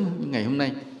hưởng đến ngày hôm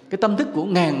nay. Cái tâm thức của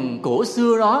ngàn cổ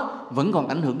xưa đó vẫn còn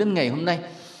ảnh hưởng đến ngày hôm nay.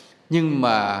 Nhưng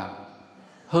mà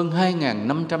hơn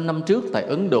 2.500 năm trước tại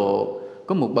Ấn Độ,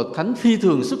 có một bậc thánh phi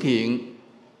thường xuất hiện.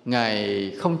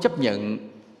 Ngài không chấp nhận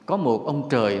có một ông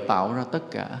trời tạo ra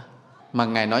tất cả, mà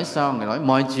Ngài nói sao? Ngài nói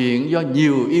mọi chuyện do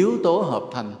nhiều yếu tố hợp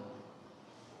thành.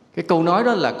 Cái câu nói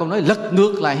đó là câu nói lật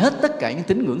ngược lại hết tất cả những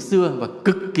tín ngưỡng xưa và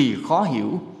cực kỳ khó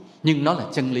hiểu, nhưng nó là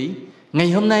chân lý.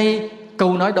 Ngày hôm nay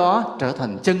câu nói đó trở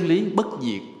thành chân lý bất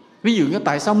diệt. Ví dụ như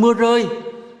tại sao mưa rơi,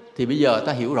 thì bây giờ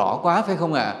ta hiểu rõ quá phải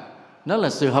không ạ? Nó là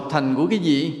sự hợp thành của cái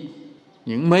gì?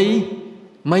 Những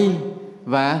mây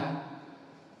và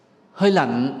hơi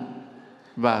lạnh,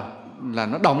 và là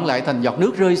nó động lại thành giọt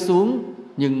nước rơi xuống.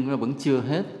 Nhưng nó vẫn chưa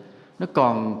hết. Nó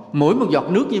còn mỗi một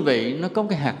giọt nước như vậy nó có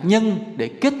cái hạt nhân để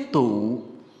kết tụ.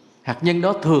 Hạt nhân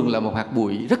đó thường là một hạt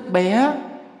bụi rất bé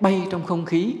bay trong không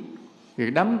khí.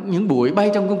 Những bụi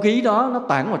bay trong không khí đó nó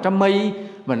tản vào trong mây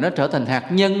và nó trở thành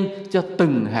hạt nhân cho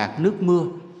từng hạt nước mưa.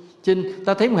 Cho nên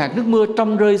ta thấy một hạt nước mưa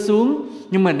trong rơi xuống,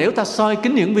 nhưng mà nếu ta soi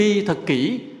kính hiển vi thật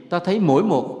kỹ, ta thấy mỗi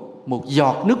một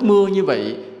giọt nước mưa như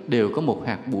vậy đều có một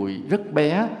hạt bụi rất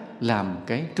bé làm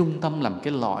cái trung tâm, làm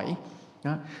cái lõi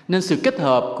đó. Nên sự kết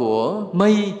hợp của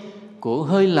mây, của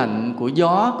hơi lạnh, của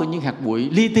gió, của những hạt bụi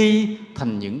li ti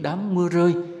thành những đám mưa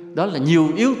rơi, đó là nhiều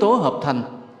yếu tố hợp thành.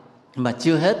 Mà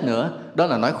chưa hết nữa, đó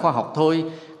là nói khoa học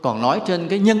thôi. Còn nói trên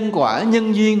cái nhân quả,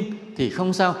 nhân duyên thì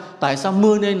không sao. Tại sao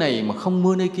mưa nơi này mà không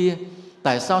mưa nơi kia?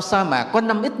 Tại sao sa mạc có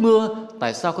năm ít mưa?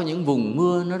 Tại sao có những vùng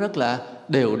mưa nó rất là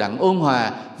đều đặn ôn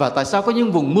hòa? Và tại sao có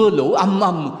những vùng mưa lũ ầm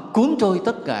ầm cuốn trôi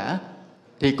tất cả?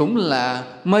 Thì cũng là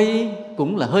mây,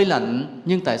 cũng là hơi lạnh,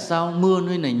 nhưng tại sao mưa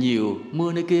nơi này nhiều,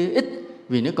 mưa nơi kia ít?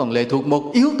 Vì nó còn lệ thuộc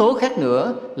một yếu tố khác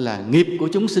nữa là nghiệp của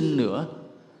chúng sinh nữa.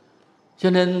 Cho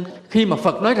nên khi mà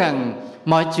Phật nói rằng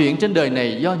mọi chuyện trên đời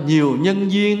này do nhiều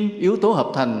nhân duyên, yếu tố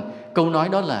hợp thành, câu nói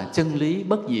đó là chân lý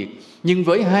bất diệt. Nhưng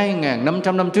với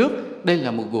 2.500 năm trước, đây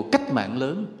là một cuộc cách mạng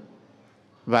lớn.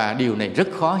 Và điều này rất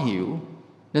khó hiểu.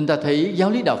 Nên ta thấy giáo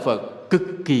lý Đạo Phật cực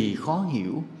kỳ khó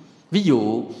hiểu. Ví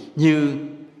dụ như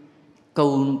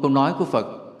câu nói của Phật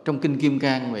trong Kinh Kim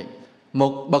Cang vậy.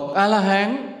 Một bậc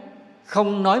A-la-hán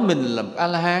không nói mình là một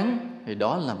A-la-hán thì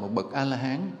đó là một bậc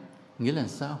A-la-hán. Nghĩa là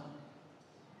sao?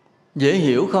 Dễ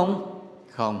hiểu không?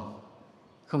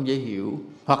 Không dễ hiểu.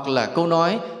 Hoặc là câu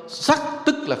nói sắc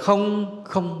tức là không,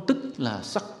 không tức là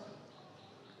sắc.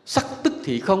 Sắc tức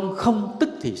thì không, không tức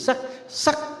thì sắc.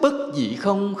 Sắc bất dị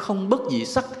không, không bất dị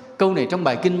sắc. Câu này trong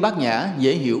bài Kinh Bát Nhã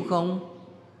dễ hiểu không?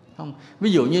 Không.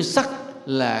 Ví dụ như sắc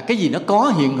là cái gì nó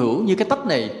có hiện hữu như cái tách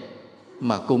này,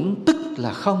 mà cũng tức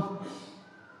là không.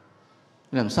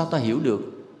 Làm sao ta hiểu được?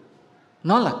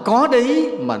 Nó là có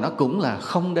đấy mà nó cũng là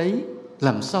không đấy.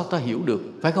 Làm sao ta hiểu được,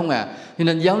 phải không ạ? Cho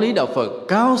nên giáo lý Đạo Phật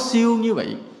cao siêu như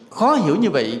vậy, khó hiểu như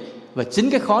vậy. Và chính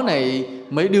cái khó này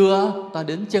mới đưa ta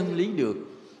đến chân lý được.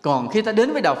 Còn khi ta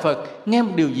đến với Đạo Phật, nghe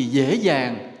một điều gì dễ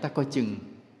dàng, ta coi chừng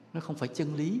nó không phải chân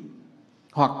lý.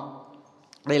 Hoặc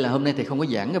đây là hôm nay thầy không có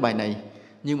giảng cái bài này,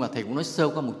 nhưng mà thầy cũng nói sơ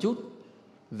qua một chút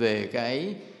về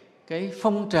cái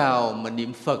phong trào mà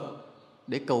niệm Phật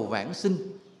để cầu vãng sinh.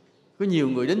 Có nhiều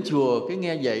người đến chùa cái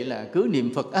nghe vậy là cứ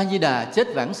niệm Phật A Di Đà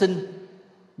chết vãng sinh.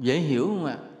 Dễ hiểu không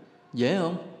ạ? Dễ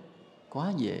không?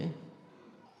 Quá dễ.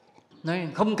 Nói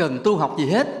không cần tu học gì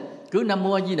hết, cứ Nam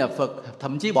Mô A Di Đà Phật,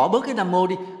 thậm chí bỏ bớt cái Nam Mô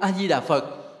đi, A Di Đà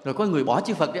Phật. Rồi có người bỏ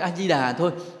chữ Phật đi, A Di Đà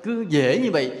thôi. Cứ dễ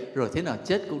như vậy, rồi thế nào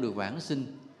chết cũng được vãng sinh.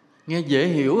 Nghe dễ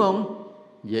hiểu không?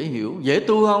 Dễ hiểu. Dễ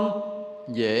tu không?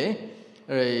 Dễ.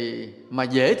 Rồi mà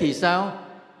dễ thì sao?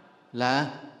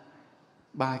 Là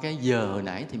 3 cái giờ hồi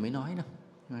nãy thì mới nói đó.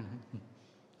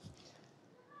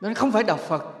 Nó không phải Đạo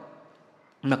Phật,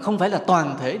 mà không phải là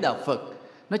toàn thể Đạo Phật.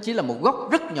 Nó chỉ là một góc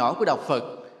rất nhỏ của Đạo Phật,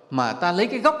 mà ta lấy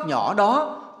cái góc nhỏ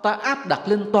đó ta áp đặt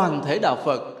lên toàn thể Đạo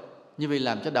Phật. Như vậy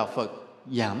làm cho Đạo Phật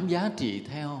giảm giá trị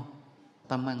theo,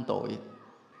 ta mang tội.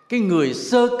 Cái người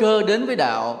sơ cơ đến với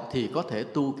Đạo thì có thể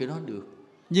tu cái đó được.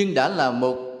 Nhưng đã là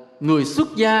một người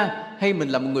xuất gia, hay mình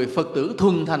là một người Phật tử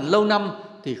thuần thành lâu năm,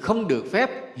 thì không được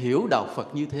phép hiểu Đạo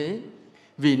Phật như thế.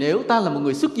 Vì nếu ta là một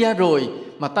người xuất gia rồi,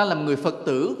 mà ta là một người Phật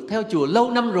tử theo chùa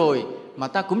lâu năm rồi, mà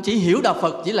ta cũng chỉ hiểu Đạo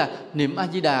Phật chỉ là niệm A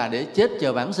Di Đà để chết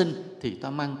chờ vãng sinh, thì ta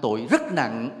mang tội rất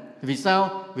nặng. Vì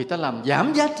sao? Vì ta làm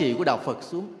giảm giá trị của Đạo Phật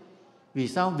xuống. Vì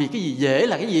sao? Vì cái gì dễ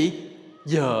là cái gì?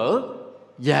 Dở,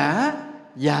 giả,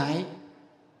 dại.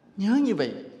 Nhớ như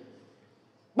vậy.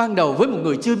 Ban đầu với một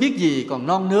người chưa biết gì, còn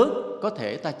non nớt, có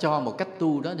thể ta cho một cách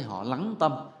tu đó để họ lắng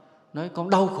tâm. Nói con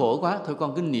đau khổ quá, thôi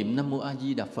con cứ niệm Nam Mô A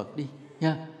Di Đà Phật đi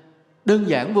nha. Đơn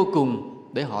giản vô cùng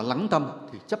để họ lắng tâm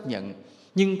thì chấp nhận.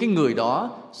 Nhưng cái người đó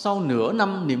sau nửa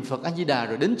năm niệm Phật A Di Đà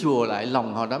rồi đến chùa lại,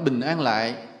 lòng họ đã bình an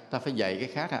lại, ta phải dạy cái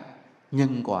khác ạ.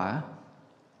 Nhân quả,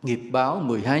 nghiệp báo,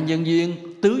 12 nhân duyên,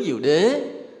 tứ diệu đế,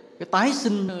 cái tái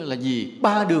sinh là gì,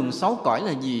 3 đường 6 cõi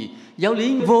là gì, giáo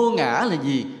lý vô ngã là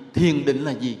gì, thiền định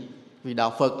là gì. Vì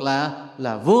Đạo Phật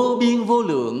là vô biên vô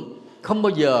lượng. Không bao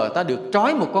giờ ta được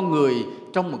trói một con người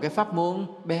trong một cái pháp môn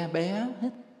bé bé hết.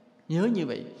 Nhớ như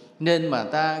vậy. Nên mà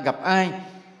ta gặp ai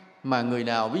Mà người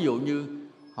nào ví dụ như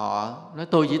họ nói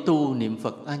tôi chỉ tu niệm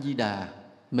Phật A Di Đà,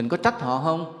 mình có trách họ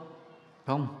không?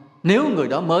 Không. Nếu người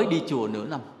đó mới đi chùa nửa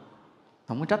năm,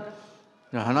 không có trách.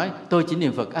 Rồi họ nói tôi chỉ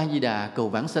niệm Phật A Di Đà cầu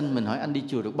vãng sanh, mình hỏi anh đi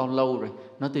chùa được bao lâu rồi?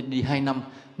 Nói tôi đi 2 năm.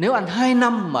 Nếu anh 2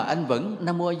 năm mà anh vẫn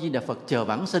Nam Mô A Di Đà Phật chờ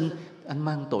vãng sinh, anh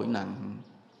mang tội nặng.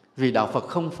 Vì đạo Phật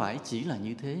không phải chỉ là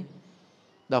như thế.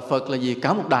 Đạo Phật là gì?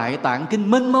 Cả một đại tạng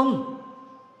kinh mênh mông,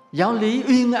 giáo lý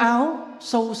uyên áo,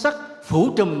 sâu sắc, phủ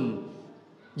trùm,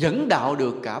 dẫn đạo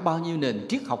được cả bao nhiêu nền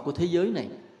triết học của thế giới này.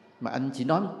 Mà anh chỉ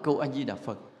nói một câu A Di Đà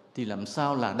Phật thì làm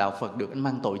sao là đạo Phật được? Anh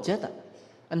mang tội chết ạ.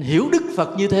 Anh hiểu Đức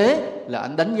Phật như thế là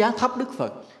anh đánh giá thấp Đức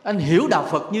Phật. Anh hiểu đạo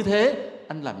Phật như thế,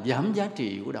 anh làm giảm giá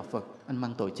trị của đạo Phật. Anh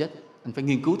mang tội chết. Anh phải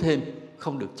nghiên cứu thêm,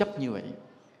 không được chấp như vậy.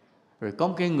 Rồi có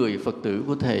một cái người Phật tử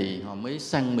của thầy, họ mới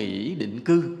sang Mỹ định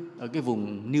cư ở cái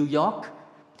vùng New York.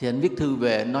 Thì anh viết thư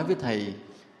về, anh nói với thầy,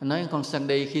 anh nói con sang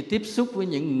đây khi tiếp xúc với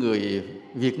những người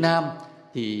Việt Nam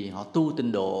thì họ tu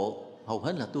tịnh độ, hầu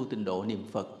hết là tu tịnh độ niệm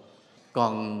Phật.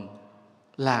 Còn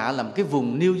lạ là một cái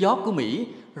vùng New York của Mỹ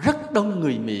rất đông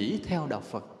người Mỹ theo đạo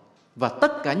Phật. Và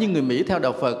tất cả những người Mỹ theo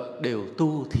đạo Phật đều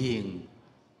tu thiền.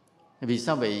 Vì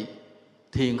sao vậy?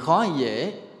 Thiền khó hay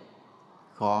dễ?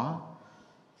 Khó.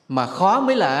 Mà khó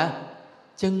mới là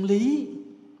chân lý,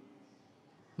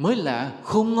 mới là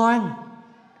khôn ngoan.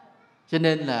 Cho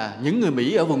nên là những người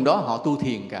Mỹ ở vùng đó họ tu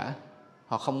thiền cả.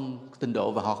 Họ không tịnh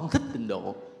độ và họ không thích tịnh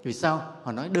độ. Vì sao?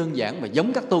 Họ nói đơn giản và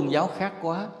giống các tôn giáo khác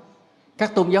quá.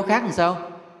 Các tôn giáo khác làm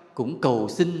sao? Cũng cầu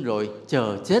xin rồi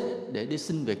chờ chết để đi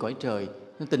sinh về cõi trời.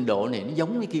 Nhưng tịnh độ này nó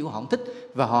giống cái kia của họ không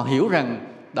thích. Và họ hiểu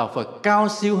rằng đạo Phật cao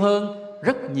siêu hơn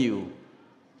rất nhiều.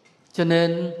 Cho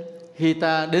nên khi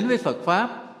ta đến với Phật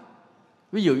Pháp,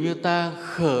 ví dụ như ta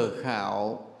khờ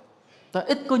khạo, ta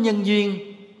ít có nhân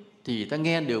duyên, thì ta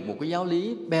nghe được một cái giáo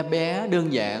lý bé bé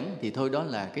đơn giản, thì thôi đó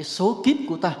là cái số kiếp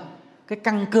của ta, cái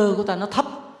căn cơ của ta nó thấp,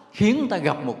 khiến ta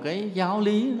gặp một cái giáo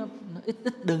lý nó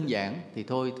ít đơn giản, thì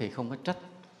thôi thì không có trách.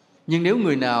 Nhưng nếu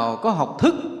người nào có học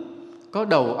thức, có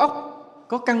đầu óc,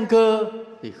 có căn cơ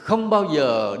thì không bao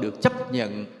giờ được chấp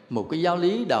nhận một cái giáo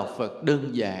lý đạo Phật đơn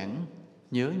giản.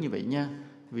 Nhớ như vậy nha.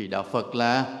 Vì đạo Phật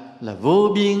là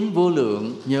vô biên vô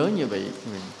lượng, nhớ như vậy.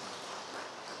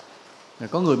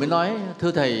 Có người mới nói,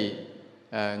 thưa thầy,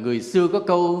 người xưa có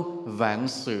câu vạn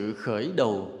sự khởi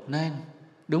đầu nan,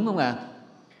 đúng không ạ?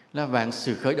 Là vạn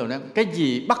sự khởi đầu nan. Cái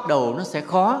gì bắt đầu nó sẽ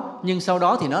khó, nhưng sau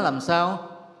đó thì nó làm sao?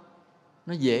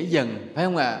 Nó dễ dần, phải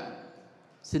không ạ?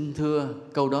 Xin thưa,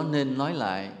 câu đó nên nói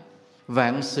lại.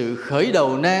 Vạn sự khởi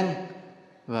đầu nan,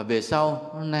 và về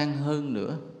sau nó nan hơn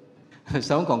nữa,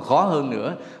 sau còn khó hơn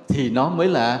nữa, thì nó mới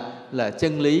là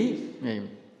chân lý.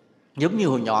 Giống như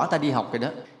hồi nhỏ ta đi học rồi đó.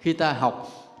 Khi ta học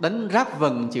đánh ráp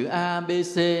vần chữ A, B,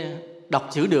 C, đọc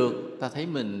chữ được, ta thấy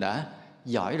mình đã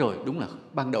giỏi rồi. Đúng là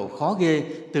ban đầu khó ghê.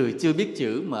 Từ chưa biết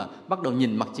chữ mà bắt đầu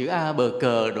nhìn mặt chữ A, bờ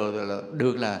cờ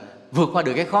rồi là vượt qua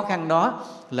được cái khó khăn đó,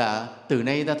 là từ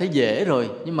nay ta thấy dễ rồi.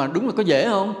 Nhưng mà đúng là có dễ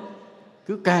không?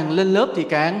 Cứ càng lên lớp thì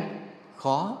càng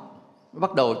khó.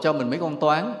 Bắt đầu cho mình mấy con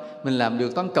toán, mình làm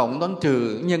được toán cộng, toán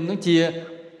trừ, nhân, toán chia,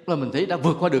 là mình thấy đã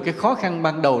vượt qua được cái khó khăn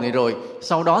ban đầu này rồi.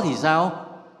 Sau đó thì sao?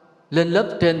 Lên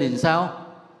lớp trên thì sao?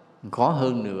 Khó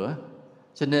hơn nữa.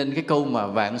 Cho nên cái câu mà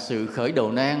vạn sự khởi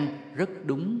đầu nan rất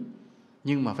đúng.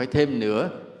 Nhưng mà phải thêm nữa,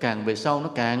 càng về sau nó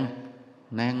càng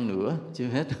nan nữa, chưa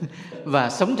hết. Và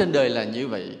sống trên đời là như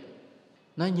vậy.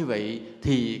 Nói như vậy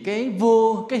thì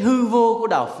cái hư vô của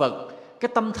đạo Phật,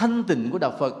 cái tâm thanh tịnh của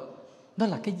đạo Phật, nó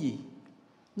là cái gì?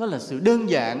 Nó là sự đơn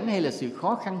giản hay là sự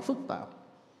khó khăn phức tạp?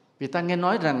 Vì ta nghe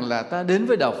nói rằng là ta đến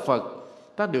với đạo Phật,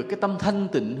 ta được cái tâm thanh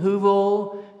tịnh hư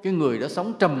vô, cái người đã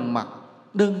sống trầm mặc,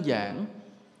 đơn giản.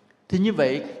 Thì như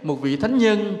vậy, một vị thánh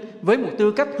nhân với một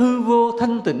tư cách hư vô,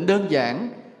 thanh tịnh, đơn giản,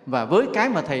 và với cái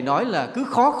mà thầy nói là cứ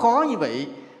khó như vậy,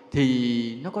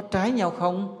 thì nó có trái nhau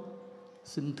không?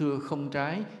 Xin thưa không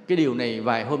trái. Cái điều này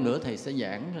vài hôm nữa thầy sẽ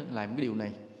giảng lại cái điều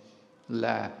này.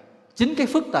 Là chính cái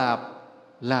phức tạp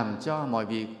làm cho mọi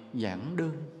việc giản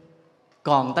đơn.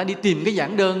 Còn ta đi tìm cái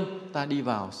giản đơn, ta đi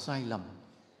vào sai lầm.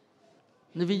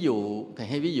 Nói ví dụ, thầy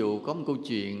hay ví dụ có một câu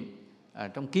chuyện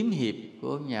trong kiếm hiệp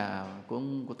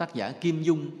của tác giả Kim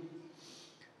Dung.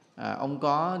 Ông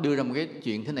có đưa ra một cái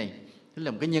chuyện thế này. Tức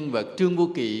là một cái nhân vật Trương Vô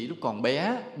Kỵ lúc còn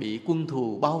bé bị quân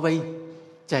thù bao vây,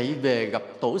 chạy về gặp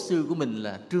tổ sư của mình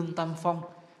là Trương Tam Phong.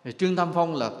 Trương Tam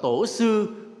Phong là tổ sư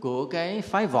của cái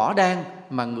phái võ đan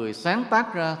mà người sáng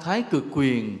tác ra Thái Cực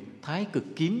Quyền, Thái Cực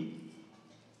Kiếm.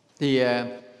 Thì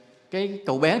cái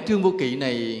cậu bé Trương Vô Kỵ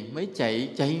này mới chạy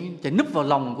núp vào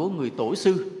lòng của người tổ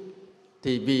sư.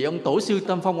 Thì vì ông tổ sư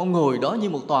Tam Phong, ông ngồi đó như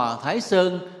một tòa Thái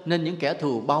Sơn, nên những kẻ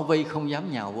thù bao vây không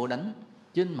dám nhào vô đánh.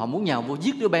 Chứ họ muốn nhào vô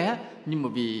giết đứa bé, nhưng mà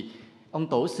vì ông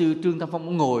tổ sư Trương Tam Phong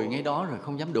ông ngồi ngay đó rồi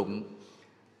không dám đụng,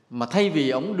 mà thay vì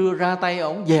ông đưa ra tay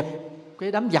ông dẹp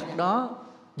cái đám giặc đó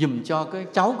giùm cho cái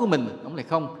cháu của mình, ông lại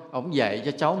không, ông dạy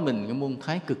cho cháu mình cái môn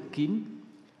Thái Cực Kiếm.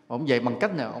 Ông dạy bằng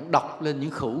cách nào? Ông đọc lên những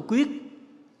khẩu quyết,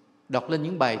 đọc lên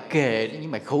những bài kệ,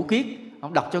 những bài khẩu quyết,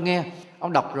 ông đọc cho nghe.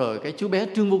 Ông đọc rồi cái chú bé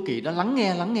Trương Vô Kỵ đó lắng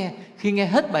nghe. Khi nghe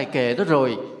hết bài kệ đó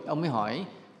rồi, ông mới hỏi: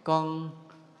 con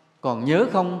còn nhớ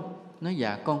không? Nói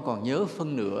dạ con còn nhớ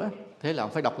phân nửa. Thế là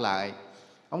ông phải đọc lại.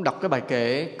 Ông đọc cái bài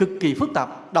kệ cực kỳ phức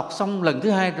tạp, đọc xong lần thứ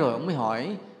hai rồi ông mới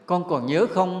hỏi: con còn nhớ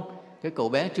không? Cái cậu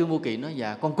bé Trương Vô Kỵ nói: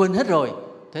 dạ con quên hết rồi.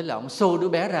 Thế là ông xô đứa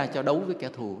bé ra cho đấu với kẻ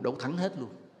thù, đấu thắng hết luôn.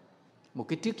 Một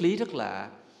cái triết lý rất lạ,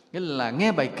 nghĩa là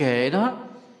nghe bài kệ đó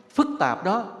phức tạp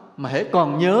đó mà hễ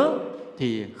còn nhớ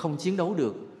thì không chiến đấu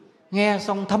được. Nghe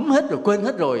xong thấm hết rồi, quên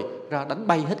hết rồi, ra đánh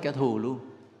bay hết kẻ thù luôn.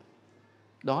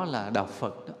 Đó là đạo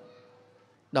Phật đó.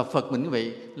 Đạo Phật mình như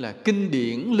vậy là kinh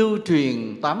điển lưu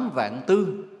truyền 8 vạn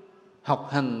tư, học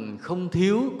hành không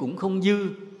thiếu cũng không dư.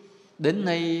 Đến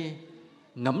nay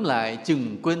ngẫm lại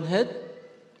chừng quên hết,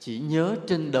 chỉ nhớ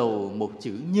trên đầu một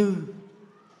chữ như.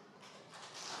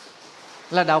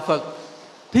 Là đạo Phật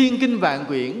thiên kinh vạn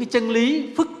quyển, cái chân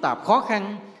lý phức tạp khó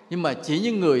khăn, nhưng mà chỉ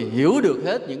những người hiểu được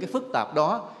hết những cái phức tạp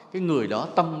đó, cái người đó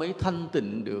tâm mới thanh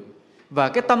tịnh được. Và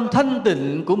cái tâm thanh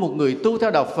tịnh của một người tu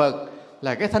theo đạo Phật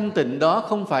là cái thanh tịnh đó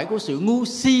không phải của sự ngu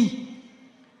si,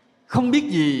 không biết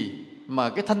gì, mà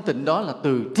cái thanh tịnh đó là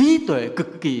từ trí tuệ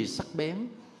cực kỳ sắc bén.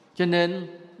 Cho nên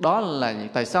đó là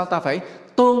tại sao ta phải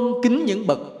tôn kính những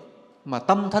bậc mà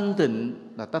tâm thanh tịnh,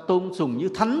 là ta tôn sùng như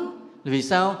thánh. Vì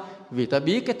sao? Vì ta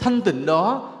biết cái thanh tịnh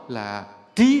đó là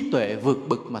trí tuệ vượt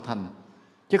bậc mà thành,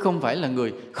 chứ không phải là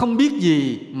người không biết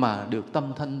gì mà được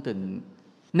tâm thanh tịnh.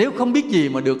 Nếu không biết gì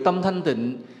mà được tâm thanh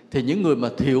tịnh thì những người mà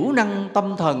thiểu năng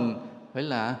tâm thần phải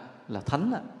là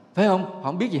thánh, phải không? Họ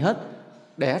không biết gì hết,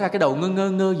 đẻ ra cái đầu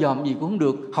ngơ dòm gì cũng không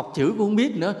được, học chữ cũng không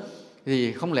biết nữa,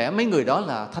 thì không lẽ mấy người đó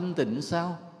là thanh tịnh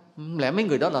sao? Không lẽ mấy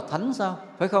người đó là thánh sao?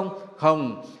 Phải không?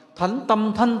 Không, thánh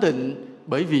tâm thanh tịnh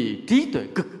bởi vì trí tuệ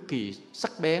cực kỳ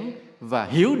sắc bén và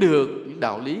hiểu được những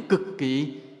đạo lý cực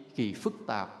kỳ phức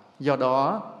tạp. Do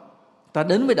đó ta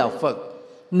đến với đạo Phật,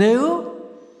 nếu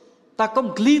ta có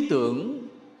một lý tưởng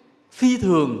phi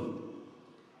thường,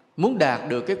 muốn đạt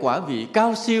được cái quả vị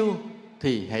cao siêu,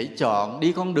 thì hãy chọn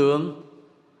đi con đường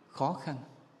khó khăn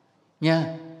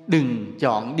nha, đừng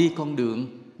chọn đi con đường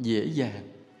dễ dàng.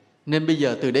 Nên bây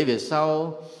giờ từ đây về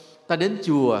sau, ta đến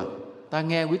chùa, ta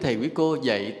nghe quý thầy quý cô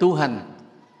dạy tu hành.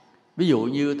 Ví dụ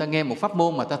như ta nghe một pháp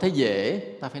môn mà ta thấy dễ,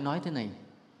 ta phải nói thế này: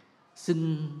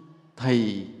 xin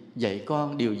thầy dạy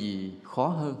con điều gì khó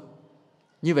hơn.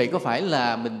 Như vậy có phải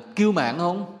là mình kiêu mạn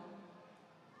không?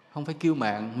 Không phải kiêu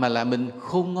mạn, mà là mình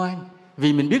khôn ngoan.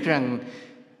 Vì mình biết rằng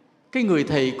cái người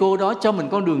thầy cô đó cho mình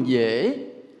con đường dễ,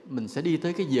 mình sẽ đi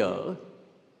tới cái dở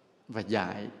và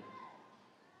dại.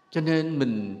 Cho nên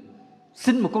mình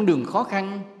xin một con đường khó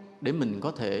khăn để mình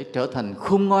có thể trở thành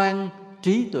khôn ngoan,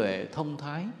 trí tuệ, thông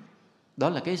thái. Đó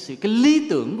là cái lý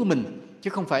tưởng của mình, chứ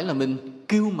không phải là mình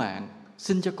kiêu mạn.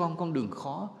 Xin cho con đường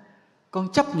khó,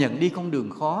 con chấp nhận đi con đường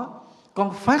khó,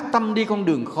 con phát tâm đi con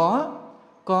đường khó,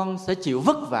 con sẽ chịu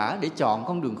vất vả để chọn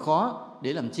con đường khó.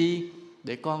 Để làm chi?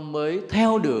 Để con mới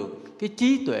theo được cái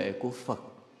trí tuệ của Phật.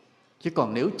 Chứ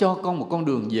còn nếu cho con một con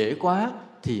đường dễ quá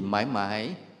thì mãi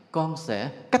mãi con sẽ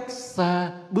cách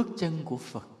xa bước chân của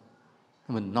Phật.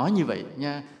 Mình nói như vậy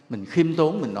nha, mình khiêm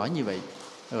tốn mình nói như vậy.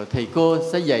 Rồi thầy cô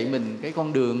sẽ dạy mình cái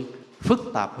con đường phức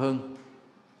tạp hơn.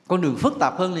 Con đường phức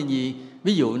tạp hơn là gì?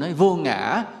 Ví dụ nói vô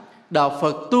ngã. Đạo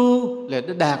Phật tu là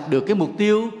để đạt được cái mục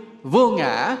tiêu vô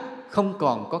ngã, không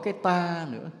còn có cái ta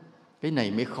nữa. Cái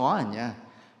này mới khó nha.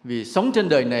 Vì sống trên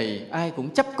đời này ai cũng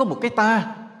chấp có một cái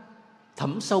ta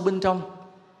thẳm sâu bên trong.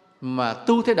 Mà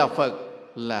tu theo đạo Phật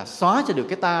là xóa cho được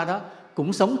cái ta đó,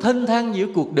 cũng sống thênh thang giữa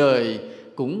cuộc đời,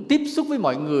 cũng tiếp xúc với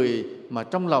mọi người mà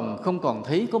trong lòng không còn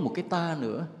thấy có một cái ta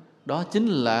nữa. Đó chính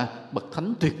là bậc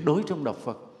thánh tuyệt đối trong đạo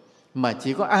Phật. Mà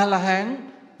chỉ có A-la-hán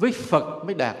với Phật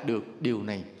mới đạt được điều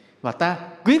này. Và ta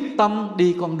quyết tâm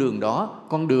đi con đường đó,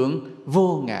 con đường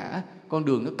vô ngã, con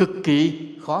đường nó cực kỳ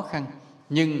khó khăn.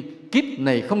 Nhưng kiếp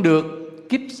này không được,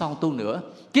 kiếp sau tu nữa,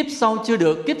 kiếp sau chưa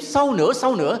được, kiếp sau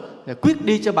nữa là quyết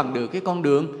đi cho bằng được cái con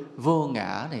đường vô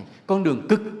ngã này, con đường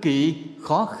cực kỳ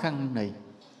khó khăn này.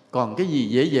 Còn cái gì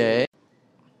dễ dễ?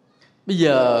 Bây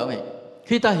giờ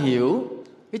khi ta hiểu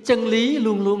cái chân lý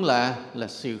luôn luôn là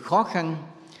sự khó khăn,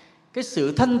 cái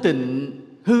sự thanh tịnh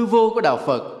hư vô của đạo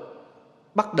Phật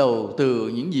bắt đầu từ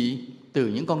những gì? Từ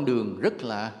những con đường rất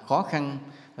là khó khăn.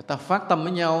 Ta phát tâm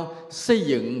với nhau xây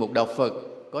dựng một đạo Phật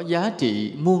có giá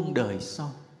trị muôn đời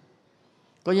sau.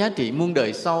 Có giá trị muôn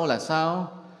đời sau là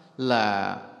sao?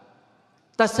 Là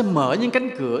Ta sẽ mở những cánh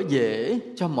cửa dễ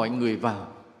cho mọi người vào.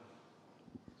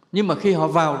 Nhưng mà khi họ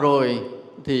vào rồi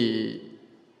thì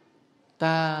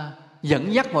ta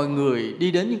dẫn dắt mọi người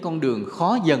đi đến những con đường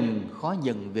khó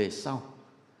dần về sau.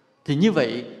 Thì như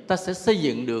vậy ta sẽ xây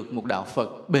dựng được một đạo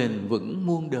Phật bền vững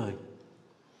muôn đời.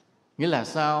 Nghĩa là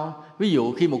sao? Ví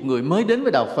dụ khi một người mới đến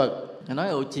với đạo Phật,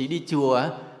 nói chị đi chùa à?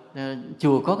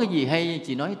 Chùa có cái gì hay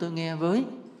chị nói tôi nghe với.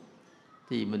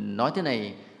 Thì mình nói thế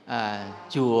này,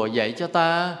 chùa dạy cho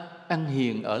ta ăn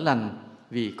hiền ở lành,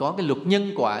 vì có cái luật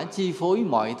nhân quả chi phối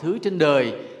mọi thứ trên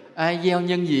đời, ai gieo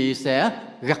nhân gì sẽ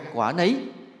gặt quả nấy.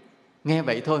 Nghe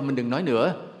vậy thôi, mình đừng nói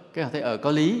nữa. Cái họ thấy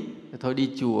có lý, thôi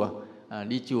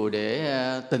đi chùa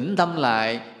để tĩnh tâm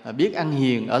lại, biết ăn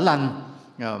hiền ở lành,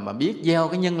 mà biết gieo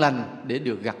cái nhân lành để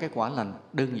được gặt cái quả lành.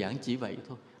 Đơn giản chỉ vậy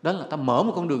thôi. Đó là ta mở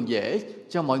một con đường dễ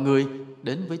cho mọi người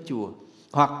đến với chùa.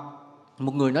 Hoặc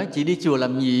một người nói chị đi chùa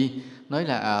làm gì? Nói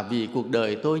là vì cuộc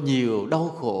đời tôi nhiều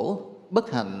đau khổ,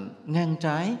 bất hạnh, ngang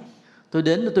trái. Tôi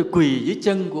đến tôi quỳ dưới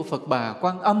chân của Phật Bà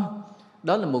Quan Âm.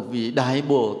 Đó là một vị Đại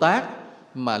Bồ Tát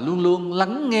mà luôn luôn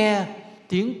lắng nghe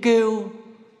tiếng kêu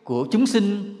của chúng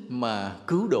sinh mà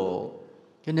cứu độ.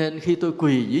 Cho nên khi tôi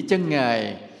quỳ dưới chân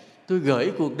Ngài, tôi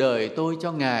gửi cuộc đời tôi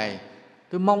cho Ngài.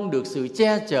 Tôi mong được sự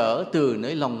che chở từ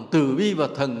nơi lòng từ bi và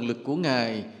thần lực của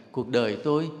Ngài. Cuộc đời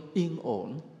tôi yên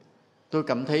ổn. Tôi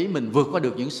cảm thấy mình vượt qua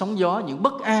được những sóng gió, những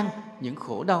bất an, những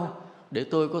khổ đau, để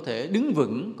tôi có thể đứng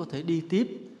vững, có thể đi tiếp.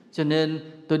 Cho nên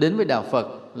tôi đến với đạo Phật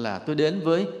là tôi đến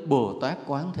với Bồ Tát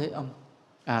Quán Thế Âm.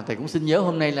 Thầy cũng xin nhớ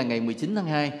hôm nay là ngày 19 tháng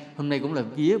 2, hôm nay cũng là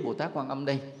vía Bồ Tát Quan Âm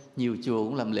đây. Nhiều chùa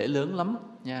cũng làm lễ lớn lắm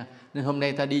nha. Nên hôm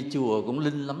nay ta đi chùa cũng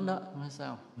linh lắm đó, không phải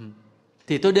sao.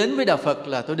 Thì tôi đến với đạo Phật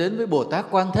là tôi đến với Bồ Tát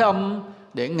Quan Thế Âm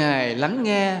để Ngài lắng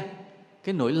nghe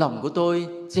cái nỗi lòng của tôi,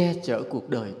 che chở cuộc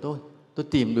đời tôi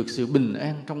tìm được sự bình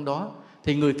an trong đó.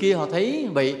 Thì người kia họ thấy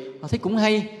vậy, họ thấy cũng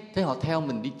hay, thế họ theo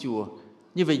mình đi chùa.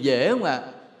 Như vậy dễ không ạ?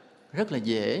 Rất là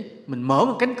dễ. Mình mở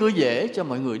một cánh cửa dễ cho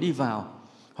mọi người đi vào.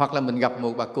 Hoặc là mình gặp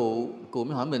một bà cụ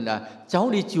mới hỏi mình là cháu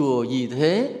đi chùa gì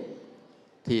thế?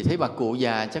 Thì thấy bà cụ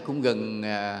già chắc cũng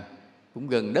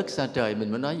gần đất xa trời, mình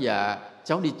mới nói dạ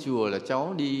cháu đi chùa là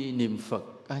cháu đi niệm Phật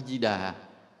A Di Đà,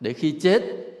 để khi chết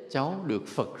cháu được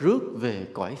Phật rước về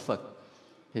cõi Phật.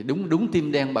 Thì đúng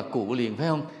tim đen bà cụ liền, phải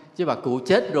không? Chứ bà cụ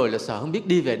chết rồi là sợ không biết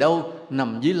đi về đâu,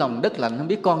 nằm dưới lòng đất lạnh không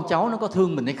biết con cháu nó có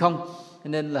thương mình hay không. Cho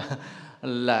nên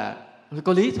là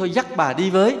có lý thôi dắt bà đi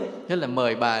với. Thế là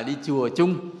mời bà đi chùa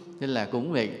chung. Thế là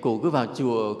cũng vậy, cụ cứ vào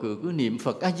chùa, cụ cứ niệm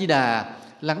Phật A Di Đà,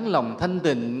 lắng lòng thanh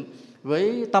tịnh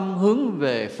với tâm hướng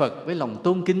về Phật, với lòng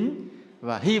tôn kính,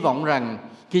 và hy vọng rằng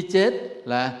khi chết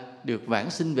là được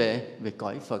vãng sinh về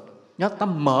cõi Phật. Nhớ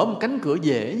tâm mở một cánh cửa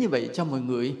dễ như vậy cho mọi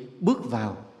người bước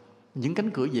vào. Những cánh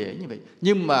cửa dễ như vậy.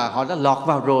 Nhưng mà họ đã lọt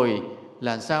vào rồi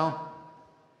là sao?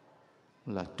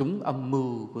 Là trúng âm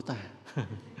mưu của ta.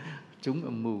 Trúng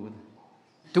âm mưu.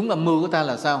 Trúng âm mưu của ta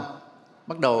là sao?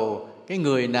 Bắt đầu cái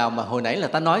người nào mà hồi nãy là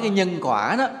ta nói cái nhân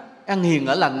quả đó, ăn hiền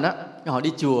ở lành đó, họ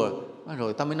đi chùa,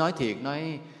 rồi ta mới nói thiệt,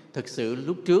 nói thực sự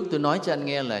lúc trước tôi nói cho anh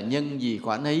nghe là nhân gì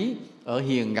quả nấy, ở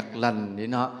hiền gặt lành để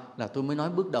nó là tôi mới nói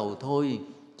bước đầu thôi,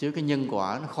 chứ cái nhân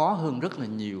quả nó khó hơn rất là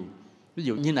nhiều. Ví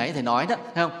dụ như nãy thầy nói đó,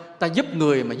 thấy không? Ta giúp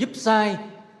người mà giúp sai,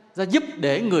 ta giúp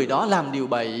để người đó làm điều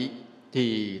bậy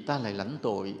thì ta lại lãnh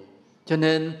tội. Cho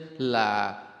nên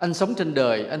là anh sống trên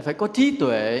đời, anh phải có trí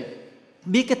tuệ,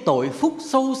 biết cái tội phúc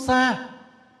sâu xa,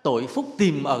 tội phúc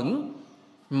tiềm ẩn,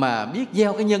 mà biết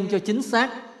gieo cái nhân cho chính xác,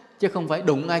 chứ không phải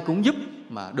đụng ai cũng giúp,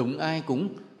 mà đụng ai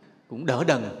cũng đỡ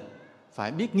đần.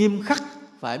 Phải biết nghiêm khắc,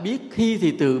 phải biết khi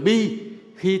thì từ bi,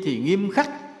 khi thì nghiêm khắc,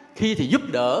 khi thì giúp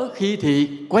đỡ, khi thì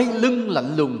quay lưng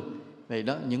lạnh lùng. Vậy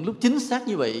đó, những lúc chính xác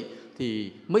như vậy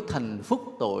thì mới thành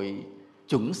phúc tội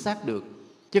chuẩn xác được.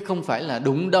 Chứ không phải là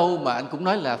đụng đâu mà anh cũng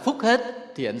nói là phúc hết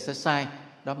thì anh sẽ sai.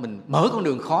 Đó, mình mở con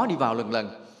đường khó đi vào lần lần.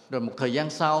 Rồi một thời gian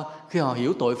sau, khi họ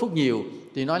hiểu tội phúc nhiều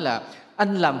thì nói là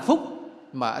anh làm phúc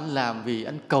mà anh làm vì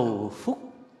anh cầu phúc,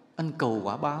 anh cầu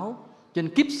quả báo. Cho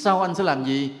nên kiếp sau anh sẽ làm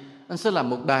gì? Anh sẽ làm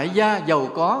một đại gia giàu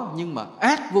có nhưng mà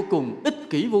ác vô cùng, ích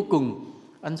kỷ vô cùng.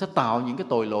 Anh sẽ tạo những cái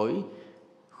tội lỗi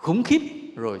khủng khiếp,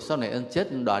 rồi sau này anh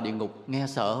chết anh đọa địa ngục. Nghe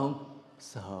sợ không?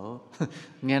 Sợ.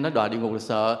 Nghe nói đọa địa ngục là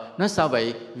sợ. Nói sao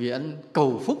vậy? Vì anh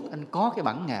cầu phúc, anh có cái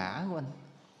bản ngã của anh.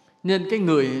 Nên cái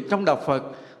người trong đạo Phật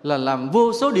là làm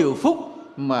vô số điều phúc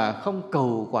mà không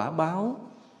cầu quả báo.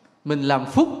 Mình làm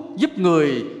phúc giúp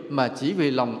người mà chỉ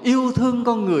vì lòng yêu thương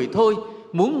con người thôi,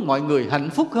 muốn mọi người hạnh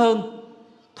phúc hơn,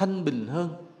 thanh bình hơn,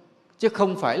 chứ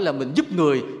không phải là mình giúp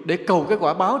người để cầu cái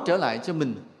quả báo trở lại cho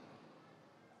mình.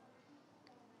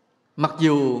 Mặc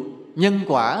dù nhân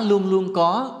quả luôn luôn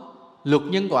có, luật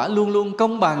nhân quả luôn luôn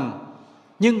công bằng,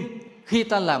 nhưng khi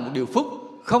ta làm một điều phúc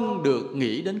không được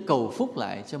nghĩ đến cầu phúc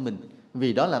lại cho mình,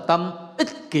 vì đó là tâm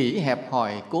ích kỷ, hẹp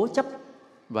hòi, cố chấp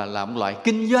và là một loại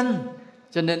kinh doanh.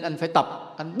 Cho nên anh phải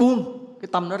tập, anh buông cái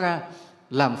tâm đó ra,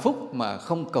 làm phúc mà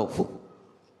không cầu phúc.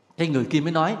 Cái người kia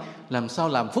mới nói, làm sao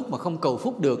làm phúc mà không cầu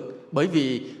phúc được? Bởi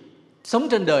vì sống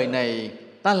trên đời này,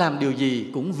 ta làm điều gì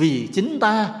cũng vì chính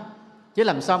ta, chứ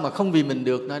làm sao mà không vì mình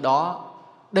được. Nói đó,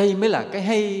 đây mới là cái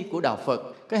hay của Đạo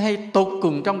Phật. Cái hay tột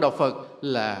cùng trong Đạo Phật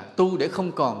là tu để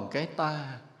không còn cái ta,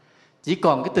 chỉ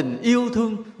còn cái tình yêu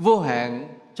thương vô hạn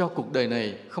cho cuộc đời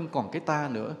này, không còn cái ta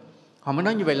nữa. Họ mới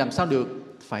nói như vậy làm sao được?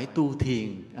 Phải tu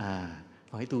thiền.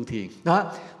 Phải tu thiền. Đó,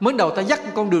 mới đầu ta dắt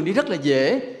con đường đi rất là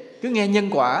dễ, cứ nghe nhân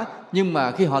quả, nhưng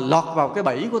mà khi họ lọt vào cái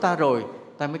bẫy của ta rồi,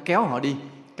 ta mới kéo họ đi,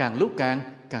 càng lúc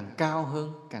càng cao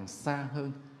hơn, càng xa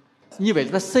hơn. Như vậy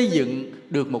ta xây dựng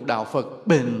được một đạo Phật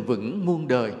bền vững muôn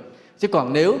đời. Chứ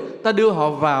còn nếu ta đưa họ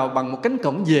vào bằng một cánh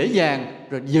cổng dễ dàng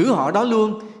rồi giữ họ đó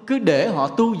luôn, cứ để họ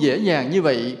tu dễ dàng như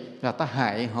vậy là ta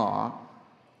hại họ,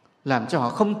 làm cho họ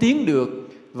không tiến được,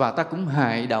 và ta cũng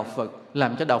hại đạo Phật,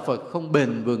 làm cho đạo Phật không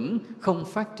bền vững, không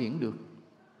phát triển được.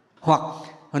 Hoặc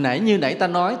hồi nãy như nãy ta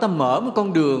nói, ta mở một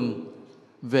con đường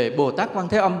về Bồ Tát Quan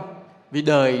Thế Âm, vì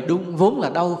đời vốn là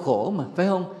đau khổ mà, phải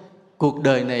không? Cuộc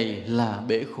đời này là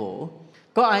bể khổ.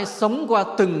 Có ai sống qua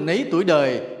từng nấy tuổi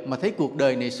đời mà thấy cuộc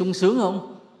đời này sung sướng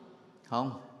không?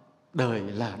 Không, đời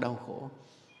là đau khổ.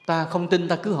 Ta không tin,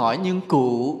 ta cứ hỏi những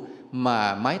cụ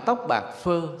mà mái tóc bạc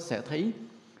phơ sẽ thấy,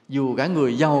 dù cả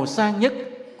người giàu sang nhất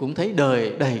cũng thấy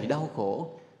đời đầy đau khổ.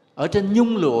 Ở trên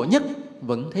nhung lụa nhất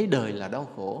vẫn thấy đời là đau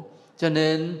khổ. Cho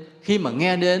nên khi mà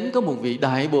nghe đến có một vị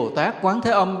Đại Bồ Tát Quán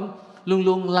Thế Âm luôn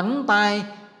luôn lắng tai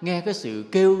nghe cái sự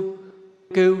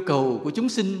kêu cầu của chúng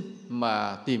sinh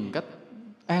mà tìm cách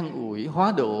an ủi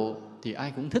hóa độ, thì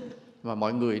ai cũng thích. Và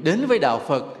mọi người đến với đạo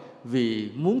Phật vì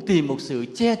muốn tìm một sự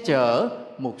che chở,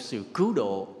 một sự cứu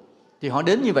độ. Thì họ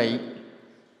đến như vậy.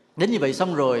 Đến như vậy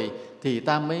xong rồi thì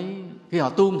ta mới, khi họ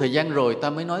tu một thời gian rồi, ta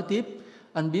mới nói tiếp.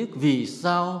 Anh biết vì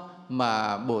sao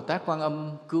mà Bồ Tát Quan Âm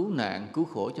cứu nạn, cứu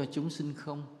khổ cho chúng sinh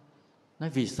không? Nói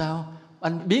vì sao?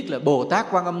 Anh biết là Bồ Tát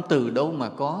Quan Âm từ đâu mà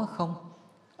có không?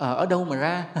 Ở đâu mà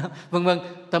ra? Vân vân.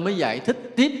 Ta mới giải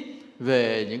thích tiếp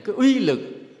về những cái uy lực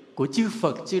của chư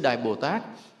Phật, chư Đại Bồ Tát,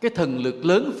 cái thần lực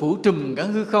lớn phủ trùm cả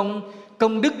hư không.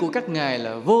 Công đức của các ngài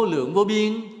là vô lượng vô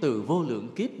biên, từ vô lượng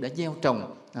kiếp đã gieo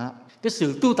trồng. Cái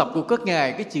sự tu tập của các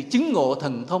ngài, cái sự chứng ngộ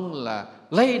thần thông là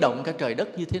lay động cả trời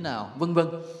đất như thế nào, vân vân.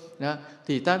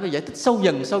 Thì ta mới giải thích sâu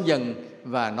dần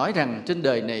và nói rằng trên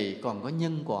đời này còn có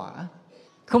nhân quả.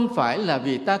 Không phải là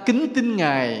vì ta kính tin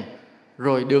ngài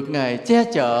rồi được ngài che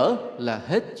chở là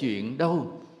hết chuyện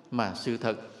đâu, mà sự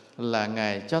thật là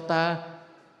ngài cho ta,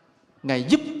 ngài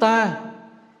giúp ta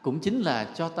cũng chính là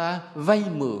cho ta vay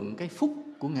mượn cái phúc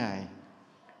của ngài.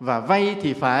 Và vay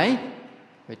thì phải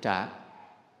trả.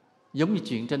 Giống như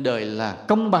chuyện trên đời là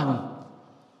công bằng.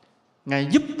 Ngài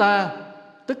giúp ta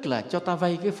tức là cho ta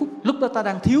vay cái phúc. Lúc đó ta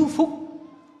đang thiếu phúc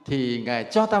thì ngài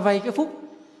cho ta vay cái phúc.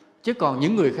 Chứ còn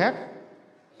những người khác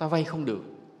ta vay không được.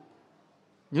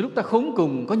 Những lúc ta khốn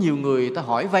cùng, có nhiều người ta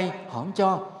hỏi vay, họ không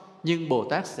cho, nhưng Bồ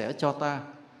Tát sẽ cho ta.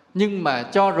 Nhưng mà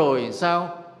cho rồi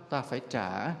sao? Ta phải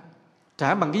trả.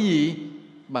 Trả bằng cái gì?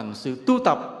 Bằng sự tu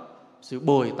tập, sự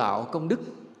bồi tạo công đức.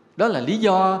 Đó là lý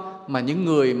do mà những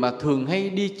người mà thường hay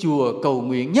đi chùa cầu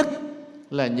nguyện nhất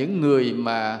là những người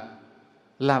mà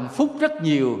làm phúc rất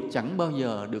nhiều, chẳng bao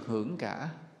giờ được hưởng cả.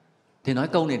 Thì nói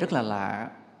câu này rất là lạ.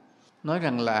 Nói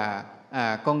rằng là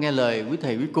con nghe lời quý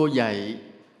thầy quý cô dạy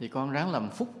thì con ráng làm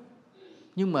phúc.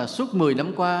 Nhưng mà suốt 10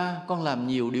 năm qua con làm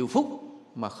nhiều điều phúc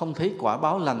mà không thấy quả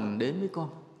báo lành đến với con.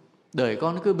 Đời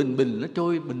con nó cứ bình bình, nó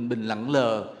trôi bình bình lặng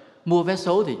lờ. Mua vé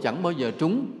số thì chẳng bao giờ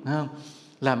trúng, không?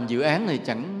 Làm dự án này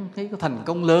chẳng thấy có thành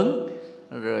công lớn,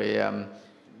 rồi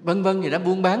vân vân. Gì đó,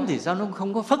 buôn bán thì sao nó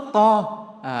không có phất to,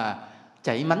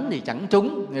 chạy mánh thì chẳng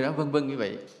trúng, gì đó, vân vân như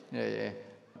vậy. Rồi,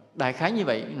 đại khái như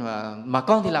vậy. Mà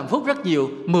con thì làm phúc rất nhiều.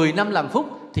 10 năm làm phúc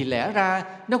thì lẽ ra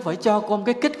nó phải cho con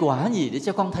cái kết quả gì để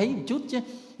cho con thấy một chút chứ.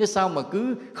 Chứ sao mà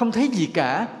cứ không thấy gì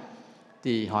cả.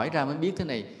 Thì hỏi ra mới biết thế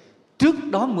này. Trước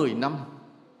đó 10 năm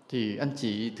thì anh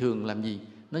chị thường làm gì?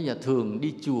 Nói dạ thường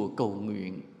đi chùa cầu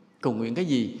nguyện. Cầu nguyện cái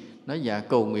gì? Nói dạ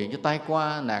cầu nguyện cho tai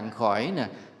qua nạn khỏi nè,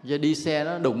 cho đi xe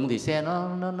nó đụng thì xe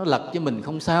nó lật cho mình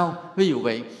không sao, ví dụ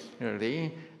vậy. Rồi để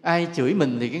ai chửi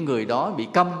mình thì cái người đó bị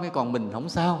câm, cái còn mình không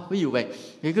sao, ví dụ vậy.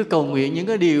 Thì cứ cầu nguyện những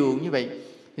cái điều như vậy.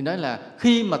 Thì nói là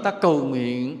khi mà ta cầu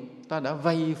nguyện, ta đã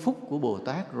vay phúc của Bồ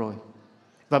Tát rồi.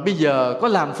 Và bây giờ có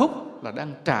làm phúc là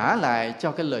đang trả lại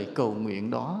cho cái lời cầu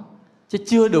nguyện đó, chứ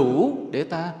chưa đủ để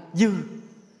ta dư.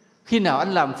 Khi nào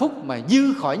anh làm phúc mà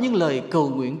dư khỏi những lời cầu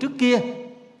nguyện trước kia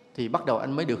thì bắt đầu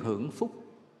anh mới được hưởng phúc.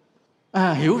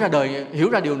 Hiểu ra đời, hiểu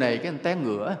ra điều này, cái anh té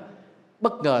ngửa.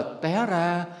 Bất ngờ té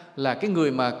ra là cái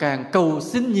người mà càng cầu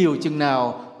xin nhiều chừng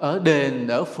nào ở đền,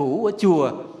 ở phủ, ở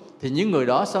chùa, thì những người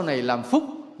đó sau này làm phúc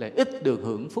lại ít được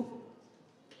hưởng phúc.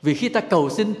 Vì khi ta cầu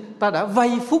xin, ta đã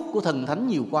vay phúc của thần thánh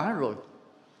nhiều quá rồi.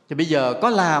 Thì bây giờ có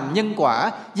làm nhân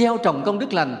quả, gieo trồng công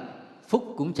đức lành,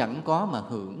 phúc cũng chẳng có mà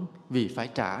hưởng, vì phải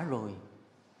trả rồi.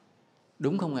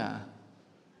 Đúng không ạ?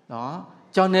 Đó,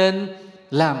 cho nên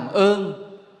làm ơn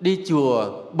đi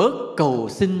chùa bớt cầu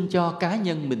xin cho cá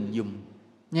nhân mình dùng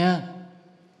nha.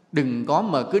 Đừng có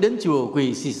mà cứ đến chùa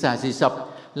quỳ xì xà xì sập,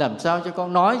 làm sao cho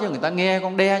con nói cho người ta nghe,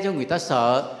 con đe cho người ta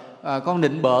sợ, con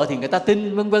nịnh bợ thì người ta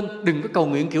tin, vân vân. Đừng có cầu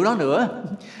nguyện kiểu đó nữa.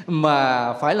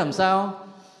 Mà phải làm sao?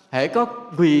 Hễ có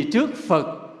quỳ trước Phật,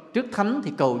 trước Thánh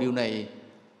thì cầu điều này: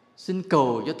 xin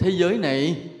cầu cho thế giới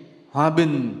này hòa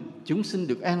bình, chúng sinh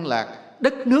được an lạc,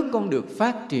 đất nước con được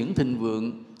phát triển thịnh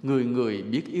vượng, người người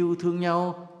biết yêu thương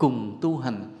nhau, cùng tu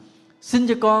hành. Xin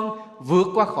cho con vượt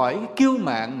qua khỏi cái kiêu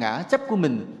mạn ngã chấp của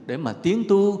mình để mà tiến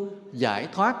tu, giải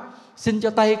thoát. Xin cho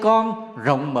tay con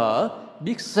rộng mở,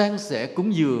 biết san sẻ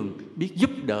cúng dường, biết giúp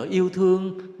đỡ yêu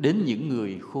thương đến những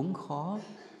người khốn khó.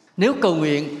 Nếu cầu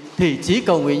nguyện thì chỉ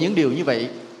cầu nguyện những điều như vậy,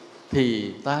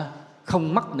 thì ta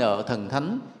không mắc nợ thần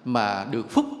thánh mà được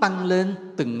phúc tăng lên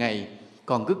từng ngày.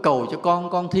 Còn cứ cầu cho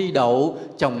con thi đậu,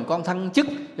 chồng con thăng chức,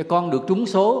 cho con được trúng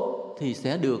số thì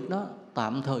sẽ được đó,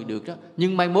 tạm thời được đó.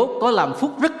 Nhưng mai mốt có làm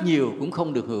phúc rất nhiều cũng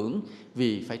không được hưởng,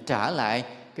 vì phải trả lại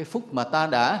cái phúc mà ta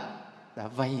đã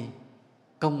vay.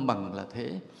 Công bằng là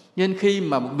thế. Nên khi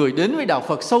mà một người đến với đạo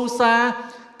Phật sâu xa,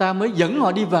 ta mới dẫn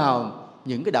họ đi vào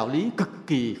những cái đạo lý cực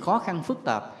kỳ khó khăn phức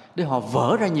tạp để họ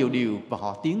vỡ ra nhiều điều và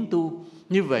họ tiến tu.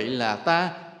 Như vậy là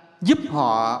ta giúp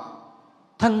họ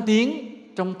thăng tiến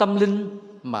trong tâm linh,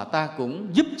 mà ta cũng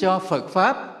giúp cho Phật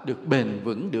Pháp được bền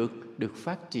vững, được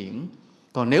phát triển.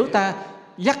 Còn nếu ta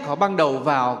dắt họ ban đầu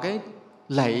vào cái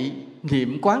lạy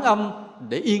niệm Quán Âm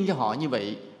để yên cho họ như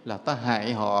vậy, là ta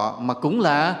hại họ, mà cũng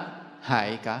là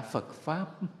hại cả Phật Pháp.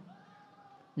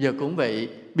 Giờ cũng vậy,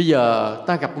 bây giờ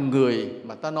ta gặp một người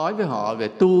mà ta nói với họ về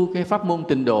tu cái pháp môn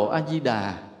Tịnh Độ A Di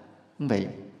Đà, cũng vậy.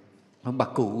 Ông bà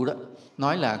cụ đó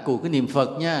nói là cụ cứ niệm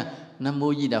Phật nha, Nam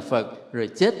Mô Di Đà Phật, rồi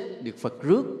chết được Phật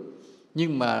rước.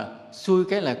 Nhưng mà xui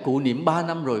cái là cụ niệm 3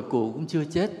 năm rồi cụ cũng chưa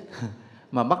chết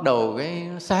mà bắt đầu cái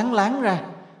sáng láng ra.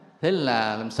 Thế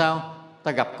là làm sao?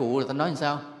 Ta gặp cụ là ta nói làm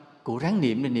sao? Cụ ráng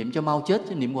niệm để niệm cho mau chết,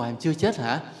 chứ niệm hoài chưa chết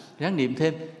hả? Ráng niệm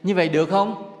thêm. Như vậy được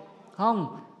không?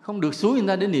 Không được xúi người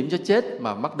ta đến niệm cho chết.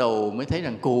 Mà bắt đầu mới thấy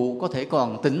rằng cụ có thể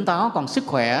còn tỉnh táo, còn sức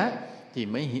khỏe, thì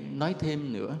mới nói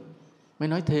thêm nữa.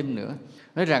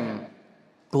 Nói rằng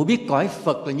cụ biết cõi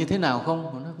Phật là như thế nào không?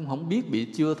 Nó cũng không biết, bị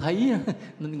chưa thấy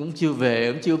nên cũng chưa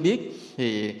về, cũng chưa biết.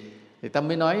 Thì ta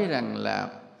mới nói rằng là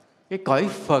cái cõi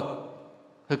Phật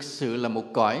thực sự là một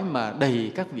cõi mà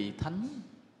đầy các vị thánh.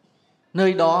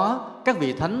 Nơi đó các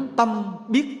vị thánh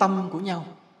biết tâm của nhau,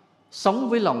 sống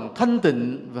với lòng thanh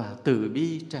tịnh và từ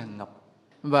bi tràn ngập.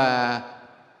 Và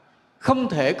không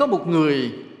thể có một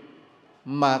người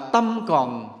mà tâm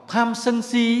còn tham sân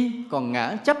si, còn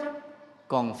ngã chấp,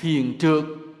 còn phiền trượt,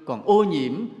 còn ô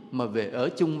nhiễm mà về ở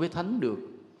chung với thánh được.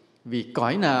 Vì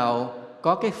cõi nào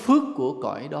có cái phước của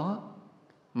cõi đó.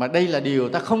 Mà đây là điều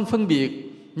ta không phân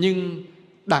biệt, nhưng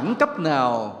đẳng cấp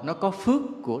nào nó có phước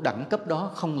của đẳng cấp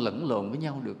đó, không lẫn lộn với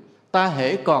nhau được. Ta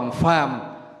hễ còn phàm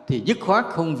thì dứt khoát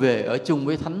không về ở chung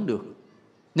với thánh được.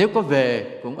 Nếu có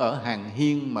về cũng ở hàng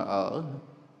hiên mà ở.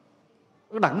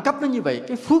 Cái đẳng cấp nó như vậy,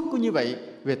 cái phước của như vậy.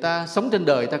 Về ta sống trên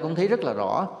đời ta cũng thấy rất là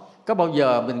rõ. Có bao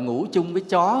giờ mình ngủ chung với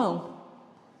chó không?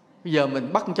 Bây giờ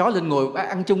mình bắt con chó lên ngồi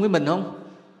ăn chung với mình không?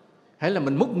 Hay là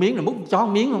mình múc miếng rồi múc chó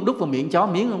miếng không? Đút vào miệng chó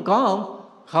miếng không? Có không?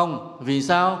 Không. Vì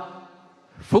sao?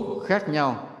 Phúc khác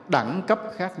nhau, đẳng cấp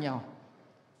khác nhau.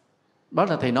 Đó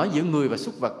là Thầy nói giữa người và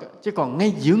súc vật. Chứ còn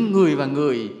ngay giữa người và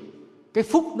người, cái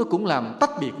phúc nó cũng làm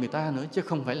tách biệt người ta nữa, chứ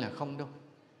không phải là không đâu.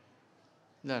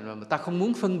 Là ta không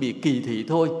muốn phân biệt kỳ thị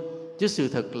thôi, chứ sự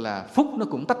thật là phúc nó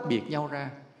cũng tách biệt nhau ra.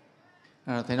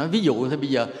 Thầy nói ví dụ thôi, bây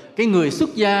giờ cái người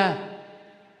xuất gia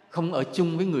không ở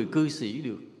chung với người cư sĩ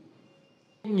được.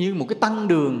 Như một cái tăng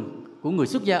đường của người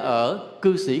xuất gia ở,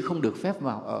 cư sĩ không được phép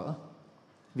vào ở.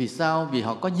 Vì sao? Vì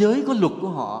họ có giới, có luật của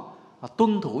họ, họ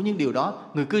tuân thủ những điều đó.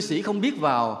 Người cư sĩ không biết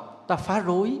vào, ta phá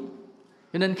rối.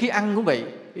 Cho nên khi ăn cũng vậy,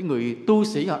 cái người tu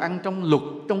sĩ họ ăn trong luật,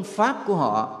 trong pháp của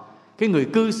họ. Cái người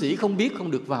cư sĩ không biết,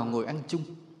 không được vào ngồi ăn chung,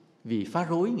 vì phá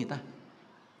rối người ta.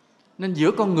 Nên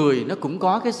giữa con người nó cũng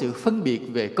có cái sự phân biệt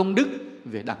về công đức,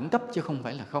 về đẳng cấp, chứ không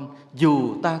phải là không.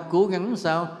 Dù ta cố gắng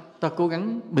sao? Ta cố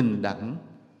gắng bình đẳng,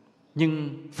 nhưng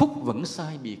phúc vẫn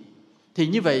sai biệt. Thì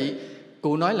như vậy,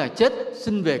 cụ nói là chết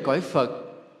sinh về cõi Phật,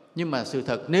 Nhưng mà sự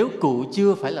thật nếu cụ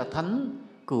chưa phải là thánh,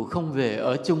 cụ không về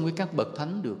ở chung với các bậc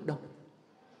thánh được đâu.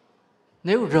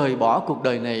 Nếu rời bỏ cuộc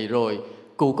đời này rồi,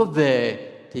 cụ có về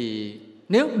thì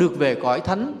nếu được về cõi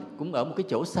thánh cũng ở một cái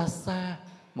chỗ xa xa,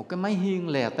 một cái mái hiên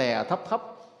lè tè thấp thấp,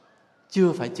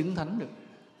 chưa phải chứng thánh được.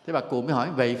 Thế bà cụ mới hỏi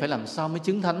vậy phải làm sao mới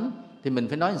chứng thánh? Thì mình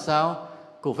phải nói làm sao?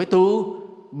 Cụ phải tu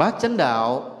bát chánh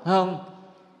đạo, không?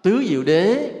 Tứ diệu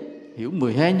đế, hiểu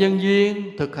 12 nhân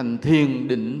duyên, thực hành thiền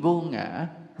định vô ngã,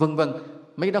 vân vân.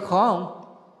 Mấy cái đó khó không?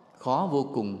 Khó vô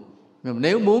cùng. Nhưng mà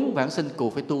nếu muốn vãng sinh, cụ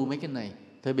phải tu mấy cái này.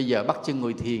 Thôi bây giờ bắt chân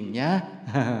ngồi thiền nhá.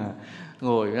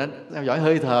 Ngồi đó, theo dõi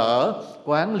hơi thở,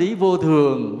 quán lý vô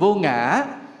thường, vô ngã.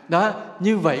 Đó,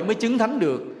 như vậy mới chứng thánh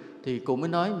được. Thì cụ mới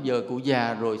nói giờ cụ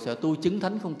già rồi sợ tu chứng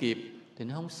thánh không kịp. Thì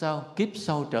nó không sao, kiếp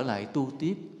sau trở lại tu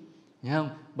tiếp. Nghe không?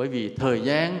 Bởi vì thời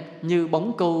gian như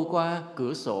bóng câu qua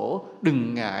cửa sổ,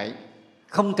 đừng ngại,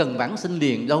 không cần vãng sinh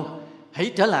liền đâu.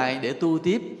 Hãy trở lại để tu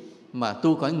tiếp, mà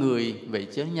tu cõi người vậy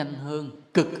chứ nhanh hơn,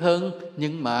 cực hơn,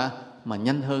 nhưng mà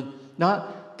nhanh hơn. Đó,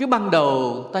 cái ban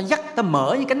đầu ta dắt, ta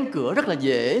mở những cánh cửa rất là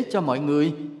dễ cho mọi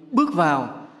người bước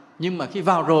vào. Nhưng mà khi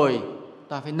vào rồi,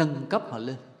 ta phải nâng cấp họ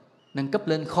lên. Nâng cấp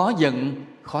lên khó dần,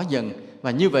 khó dần.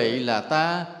 Và như vậy là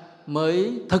ta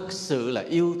mới thực sự là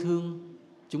yêu thương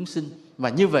chúng sinh. Và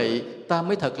như vậy ta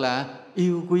mới thật là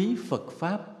yêu quý Phật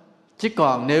Pháp. Chứ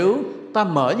còn nếu ta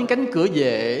mở những cánh cửa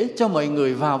dễ cho mọi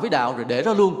người vào với đạo rồi để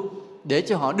đó luôn, để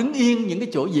cho họ đứng yên những cái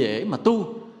chỗ dễ mà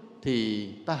tu, thì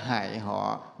ta hại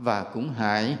họ và cũng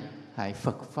hại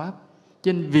Phật Pháp.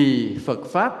 Cho nên vì Phật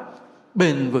Pháp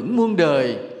bền vững muôn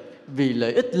đời, vì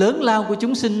lợi ích lớn lao của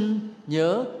chúng sinh,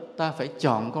 nhớ ta phải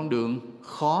chọn con đường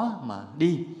khó mà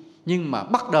đi. Nhưng mà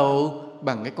bắt đầu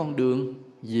bằng cái con đường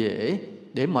dễ,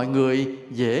 để mọi người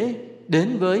dễ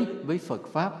đến với Phật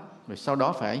Pháp. Rồi sau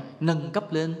đó phải nâng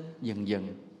cấp lên dần dần.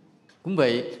 Cũng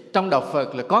vậy, trong Đạo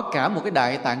Phật là có cả một cái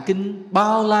Đại Tạng Kinh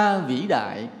bao la vĩ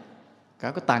đại.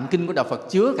 Cả cái tạng kinh của Đạo Phật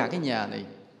chứa cả cái nhà này.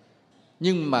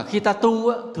 Nhưng mà khi ta tu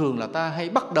á, thường là ta hay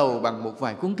bắt đầu bằng một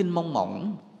vài cuốn kinh mong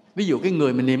mỏng. Ví dụ cái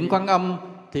người mà niệm Quan Âm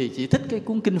thì chỉ thích cái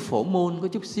cuốn kinh Phổ Môn có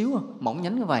chút xíu, mỏng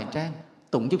nhánh có vài trang,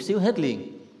 tụng chút xíu hết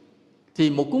liền. Thì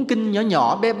một cuốn kinh nhỏ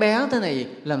nhỏ bé bé thế này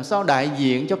làm sao đại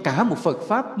diện cho cả một Phật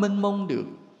Pháp mênh mông được.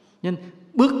 Nên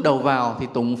bước đầu vào thì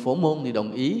tụng Phổ Môn thì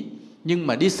đồng ý. Nhưng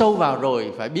mà đi sâu vào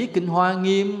rồi phải biết kinh Hoa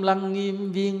Nghiêm, Lăng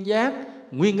Nghiêm, Viên Giác,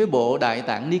 nguyên cái bộ Đại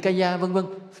Tạng Nikaya vân vân,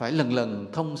 phải lần lần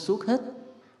thông suốt hết.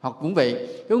 Hoặc cũng vậy,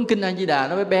 cái cuốn kinh A Di Đà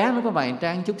nó bé bé, nó có vài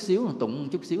trang chút xíu, tụng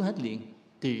chút xíu hết liền.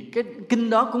 Thì cái kinh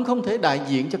đó cũng không thể đại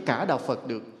diện cho cả Đạo Phật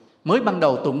được. Mới ban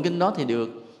đầu tụng kinh đó thì được,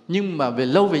 nhưng mà về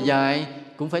lâu về dài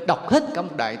cũng phải đọc hết cả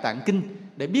một Đại Tạng Kinh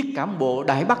để biết cả một bộ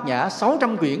Đại Bát Nhã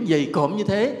 600 quyển dày cộm như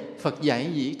thế, Phật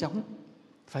dạy gì trong,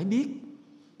 phải biết.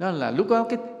 Đó là lúc đó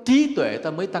cái trí tuệ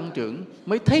ta mới tăng trưởng,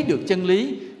 mới thấy được chân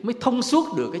lý, mới thông suốt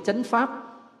được cái chánh pháp,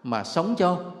 mà sống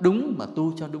cho đúng, mà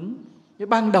tu cho đúng. Cái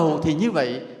ban đầu thì như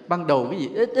vậy, ban đầu cái gì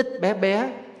ít ít bé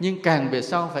bé, nhưng càng về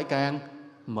sau phải càng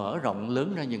mở rộng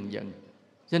lớn ra dần dần.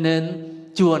 Cho nên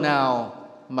chùa nào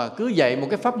mà cứ dạy một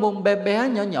cái pháp môn bé bé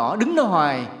nhỏ nhỏ đứng đó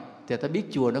hoài thì ta biết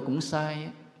chùa nó cũng sai.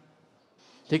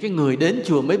 Thì cái người đến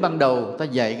chùa mới ban đầu ta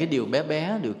dạy cái điều bé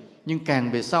bé được, nhưng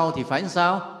càng về sau thì phải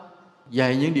sao?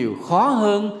 Dạy những điều khó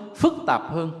hơn, phức tạp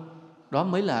hơn. Đó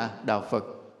mới là Đạo Phật.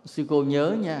 Sư cô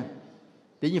nhớ nha,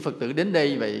 tí như Phật tử đến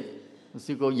đây vậy,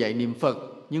 sư cô dạy niệm Phật,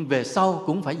 nhưng về sau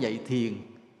cũng phải dạy thiền.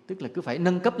 Tức là cứ phải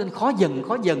nâng cấp lên khó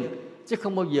dần, chứ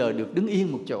không bao giờ được đứng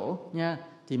yên một chỗ nha.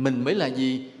 Thì mình mới là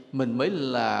gì? Mình mới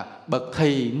là bậc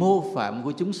thầy mô phạm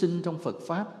của chúng sinh trong Phật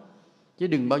Pháp. Chứ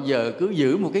đừng bao giờ cứ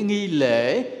giữ một cái nghi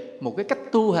lễ, một cái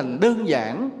cách tu hành đơn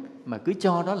giản mà cứ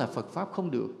cho đó là Phật Pháp,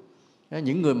 không được.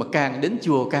 Những người mà càng đến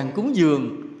chùa càng cúng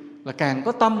dường là càng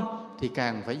có tâm, thì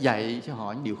càng phải dạy cho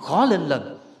họ những điều khó lên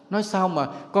lần. Nói sao mà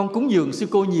con cúng dường sư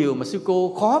cô nhiều mà sư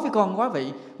cô khó với con quá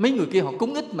vậy? Mấy người kia họ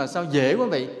cúng ít mà sao dễ quá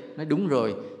vậy? Nói đúng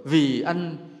rồi, vì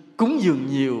anh cúng dường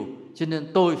nhiều cho nên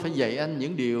tôi phải dạy anh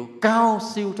những điều cao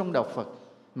siêu trong Đạo Phật.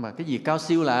 Mà cái gì cao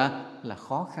siêu là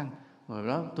khó khăn. Rồi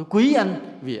đó, tôi quý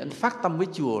anh vì anh phát tâm với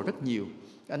chùa rất nhiều.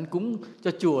 Anh cúng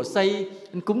cho chùa xây,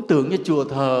 anh cúng tượng cho chùa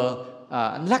thờ,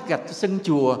 anh lát gạch cho sân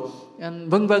chùa, anh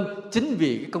vân vân. Chính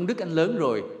vì cái công đức anh lớn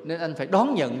rồi nên anh phải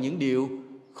đón nhận những điều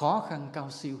khó khăn cao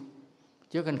siêu,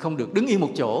 chứ anh không được đứng yên một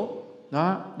chỗ.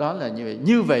 Đó là như vậy.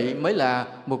 Như vậy mới là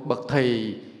một bậc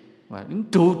thầy mà đứng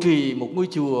trụ trì một ngôi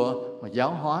chùa mà giáo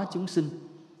hóa chúng sinh,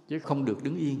 chứ không được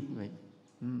đứng yên vậy.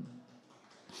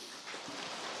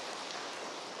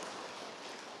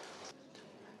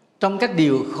 Trong các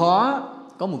điều khó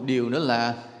có một điều nữa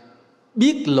là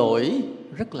biết lỗi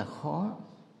rất là khó.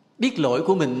 Biết lỗi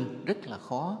của mình rất là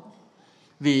khó.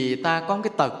 Vì ta có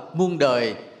cái tật muôn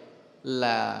đời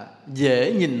là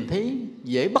dễ nhìn thấy,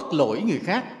 dễ bắt lỗi người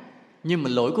khác, nhưng mà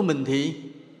lỗi của mình thì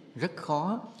rất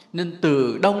khó. Nên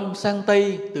từ đông sang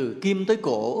tây, từ kim tới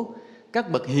cổ,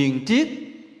 các bậc hiền triết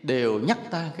đều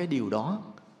nhắc ta cái điều đó.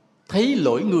 Thấy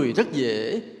lỗi người rất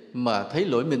dễ, mà thấy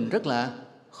lỗi mình rất là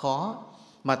khó.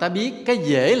 Mà ta biết cái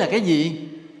dễ là cái gì?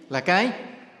 Là cái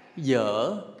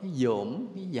dở, cái dỗm,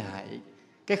 cái dại.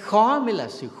 Cái khó mới là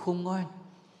sự khôn ngoan.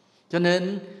 Cho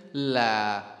nên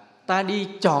là ta đi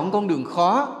chọn con đường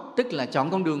khó, tức là chọn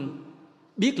con đường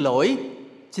biết lỗi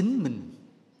chính mình.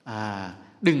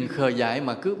 Đừng khờ dại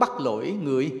mà cứ bắt lỗi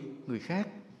người khác.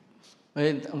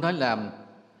 Nên ông nói là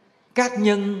các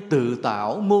nhân tự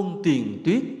tạo môn tiền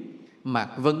tuyết, mạc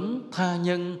vấn tha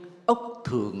nhân ốc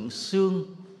thượng xương.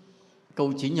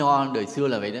 Câu chữ nho đời xưa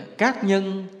là vậy đó. Các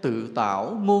nhân tự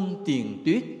tạo môn tiền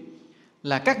tuyết,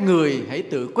 là các người hãy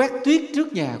tự quét tuyết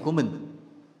trước nhà của mình,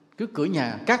 trước cửa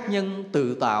nhà. Các nhân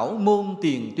tự tạo môn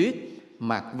tiền tuyết,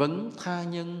 mạc vấn tha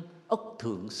nhân ốc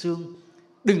thượng xương.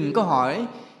 Đừng có hỏi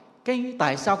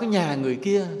tại sao cái nhà người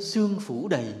kia sương phủ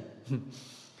đầy.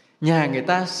 Nhà người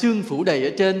ta sương phủ đầy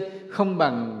ở trên, không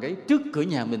bằng cái trước cửa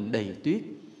nhà mình đầy tuyết.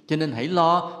 Cho nên hãy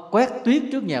lo quét tuyết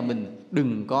trước nhà mình,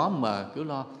 đừng có mà cứ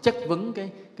lo chất vấn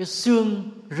cái sương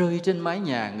rơi trên mái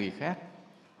nhà người khác.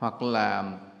 Hoặc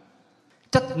là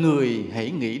trách người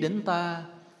hãy nghĩ đến ta,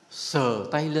 sờ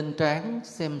tay lên trán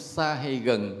xem xa hay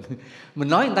gần. Mình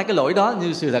nói người ta cái lỗi đó,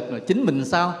 như sự thật là chính mình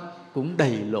sao cũng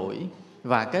đầy lỗi.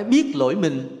 Và cái biết lỗi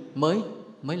mình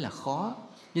mới là khó.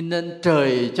 Cho nên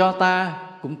trời cho ta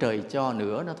cũng trời cho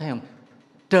nữa đó, thấy không?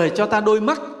 Trời cho ta đôi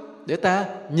mắt để ta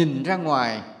nhìn ra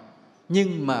ngoài,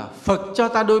 nhưng mà Phật cho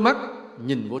ta đôi mắt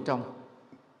nhìn vô trong.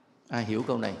 Ai hiểu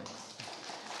câu này?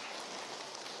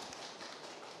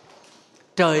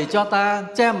 Trời cho ta,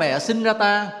 cha mẹ sinh ra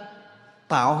ta,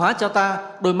 tạo hóa cho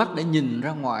ta đôi mắt để nhìn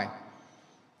ra ngoài.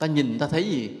 Ta nhìn ta thấy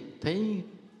gì? Thấy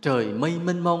trời mây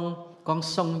mênh mông, con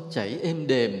sông chảy êm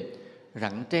đềm,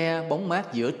 rặng tre bóng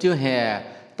mát giữa trưa hè.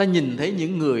 Ta nhìn thấy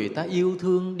những người ta yêu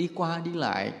thương đi qua đi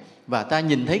lại. Và ta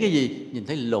nhìn thấy cái gì? Nhìn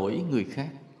thấy lỗi người khác.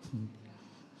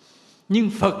 Nhưng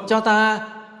Phật cho ta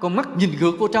con mắt nhìn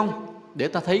ngược vô trong, để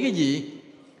ta thấy cái gì?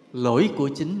 Lỗi của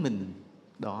chính mình.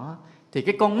 Đó. Thì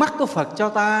cái con mắt của Phật cho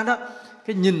ta đó,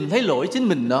 cái nhìn thấy lỗi chính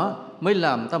mình đó, mới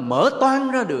làm ta mở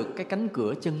toang ra được cái cánh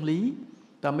cửa chân lý.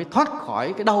 Ta mới thoát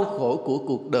khỏi cái đau khổ của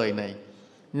cuộc đời này.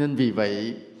 Nên vì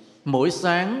vậy, mỗi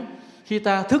sáng khi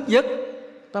ta thức giấc,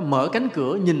 ta mở cánh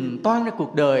cửa nhìn toang ra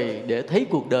cuộc đời, để thấy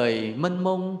cuộc đời mênh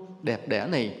mông đẹp đẽ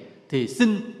này, thì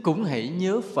xin cũng hãy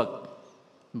nhớ Phật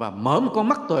và mở một con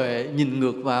mắt tuệ nhìn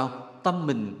ngược vào tâm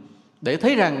mình, để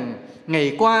thấy rằng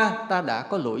ngày qua ta đã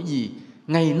có lỗi gì,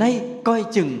 ngày nay coi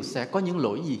chừng sẽ có những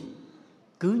lỗi gì.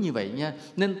 Cứ như vậy nha.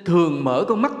 Nên thường mở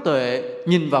con mắt tuệ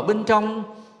nhìn vào bên trong,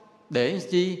 để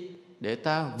chi? Để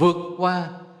ta vượt qua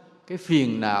cái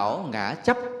phiền não, ngã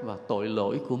chấp và tội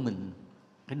lỗi của mình.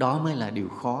 Cái đó mới là điều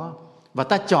khó. Và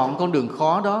ta chọn con đường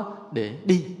khó đó để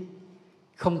đi.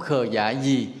 Không khờ dại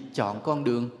gì, chọn con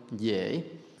đường dễ.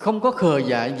 Không có khờ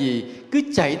dại gì, cứ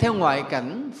chạy theo ngoại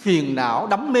cảnh, phiền não,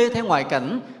 đắm mê theo ngoại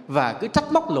cảnh, và cứ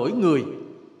trách móc lỗi người.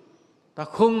 Ta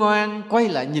khôn ngoan quay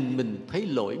lại nhìn mình, thấy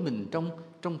lỗi mình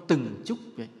trong từng chút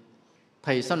vậy.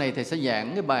 Thầy sau này thầy sẽ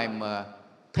giảng cái bài mà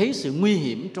thấy sự nguy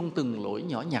hiểm trong từng lỗi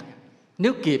nhỏ nhặt.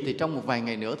 Nếu kịp thì trong một vài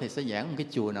ngày nữa thầy sẽ giảng một cái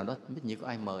chùa nào đó, không biết như có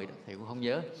ai mời đó, thầy cũng không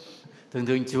nhớ.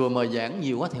 Thường chùa mời giảng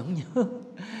nhiều quá thầy không nhớ.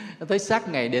 Tới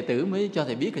sát ngày đệ tử mới cho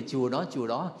thầy biết là chùa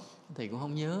đó, thầy cũng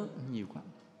không nhớ, nhiều quá.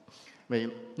 Vậy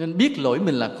nên biết lỗi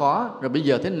mình là khó. Rồi bây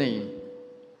giờ thế này,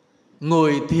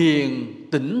 ngồi thiền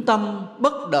tĩnh tâm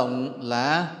bất động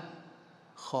là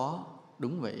khó.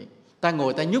 Đúng vậy. Ta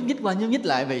ngồi ta nhúc nhích qua nhúc nhích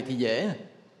lại vậy thì dễ,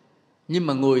 nhưng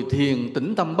mà ngồi thiền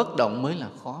tĩnh tâm bất động mới là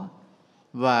khó.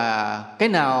 Và cái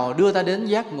nào đưa ta đến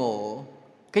giác ngộ?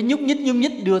 Cái nhúc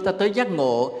nhích đưa ta tới giác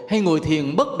ngộ, hay ngồi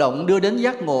thiền bất động đưa đến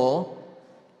giác ngộ?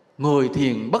 Ngồi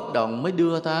thiền bất động mới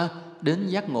đưa ta đến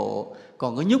giác ngộ.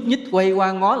 Còn cái nhúc nhích quay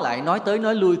qua ngó lại, nói tới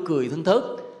nói lui, cười thân thớt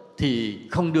thì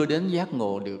không đưa đến giác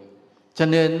ngộ được. Cho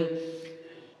nên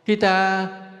khi ta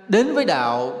đến với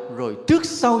đạo rồi, trước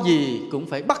sau gì cũng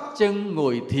phải bắt chân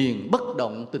ngồi thiền bất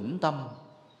động tĩnh tâm.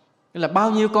 Nghĩa là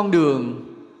bao nhiêu con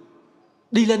đường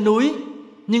đi lên núi,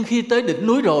 nhưng khi tới đỉnh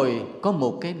núi rồi có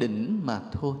một cái đỉnh mà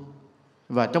thôi.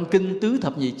 Và trong kinh Tứ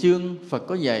Thập Nhị Chương, Phật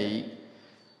có dạy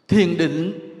thiền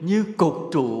định như cột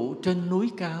trụ trên núi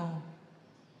cao.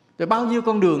 Rồi bao nhiêu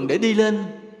con đường để đi lên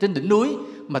trên đỉnh núi,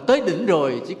 mà tới đỉnh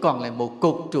rồi chỉ còn là một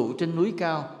cột trụ trên núi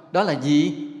cao. Đó là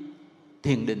gì?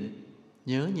 Thiền định.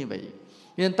 Nhớ như vậy.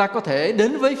 Nên ta có thể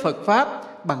đến với Phật Pháp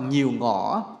bằng nhiều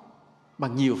ngõ,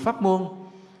 bằng nhiều pháp môn,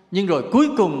 nhưng rồi cuối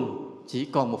cùng chỉ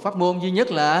còn một pháp môn duy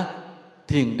nhất là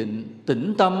thiền định,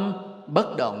 tĩnh tâm,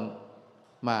 bất động,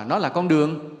 mà nó là con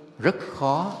đường rất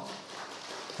khó.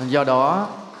 Do đó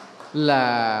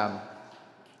là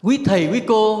quý thầy quý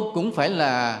cô cũng phải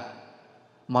là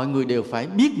mọi người đều phải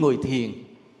biết ngồi thiền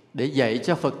để dạy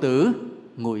cho Phật tử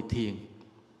ngồi thiền.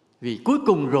 Vì cuối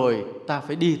cùng rồi ta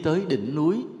phải đi tới đỉnh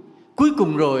núi, cuối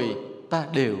cùng rồi ta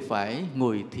đều phải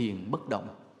ngồi thiền bất động.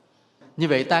 Như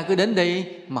vậy ta cứ đến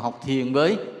đây mà học thiền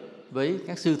với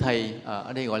các sư thầy,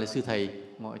 ở đây gọi là sư thầy,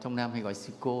 ngồi trong Nam hay gọi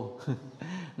sư cô.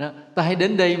 Đó, ta hãy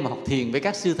đến đây mà học thiền với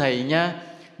các sư thầy nha.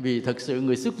 Vì thật sự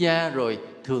người xuất gia rồi,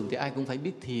 thường thì ai cũng phải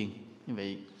biết thiền. Như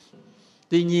vậy,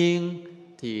 tuy nhiên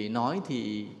thì nói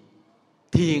thì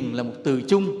thiền là một từ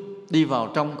chung, đi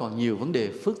vào trong còn nhiều vấn đề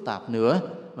phức tạp nữa,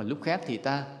 mà lúc khác thì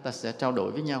ta sẽ trao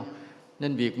đổi với nhau.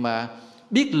 Nên việc mà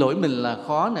biết lỗi mình là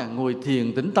khó nè, ngồi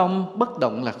thiền tĩnh tâm bất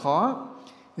động là khó,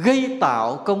 gây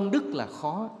tạo công đức là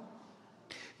khó.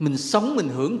 Mình sống mình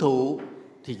hưởng thụ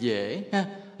thì dễ ha.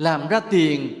 Làm ra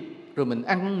tiền rồi mình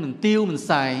ăn mình tiêu mình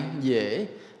xài dễ.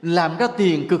 Làm ra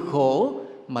tiền cực khổ,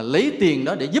 mà lấy tiền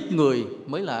đó để giúp người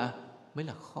mới là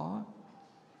khó.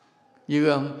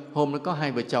 Như hôm đó có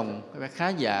hai vợ chồng khá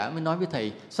giả mới nói với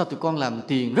thầy: sao tụi con làm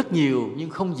tiền rất nhiều nhưng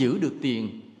không giữ được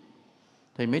tiền?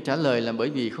 Thầy mới trả lời là bởi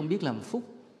vì không biết làm phúc.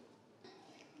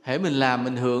 Hễ mình làm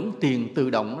mình hưởng, tiền tự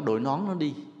động nó đội nón nó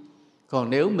đi. Còn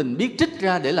nếu mình biết trích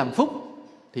ra để làm phúc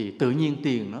thì tự nhiên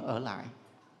tiền nó ở lại.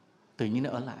 Tự nhiên nó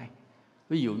ở lại.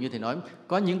 Ví dụ như thầy nói,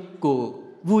 có những cuộc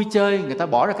vui chơi người ta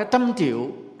bỏ ra cả 100 triệu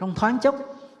trong thoáng chốc.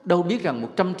 Đâu biết rằng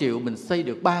 100 triệu mình xây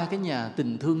được 3 cái nhà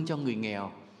tình thương cho người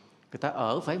nghèo. Người ta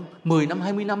ở phải 10 năm,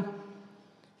 20 năm.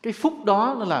 Cái phúc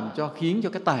đó nó làm cho khiến cho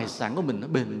cái tài sản của mình nó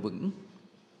bền vững.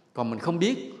 Còn mình không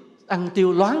biết, ăn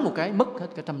tiêu loáng một cái mất hết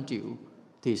cả 100 triệu,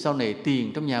 thì sau này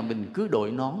tiền trong nhà mình cứ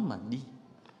đội nón mà đi.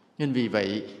 Nên vì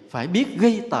vậy phải biết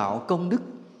gây tạo công đức.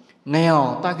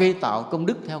 Nghèo ta gây tạo công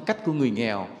đức theo cách của người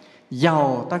nghèo,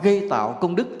 giàu ta gây tạo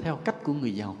công đức theo cách của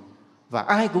người giàu. Và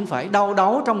ai cũng phải đau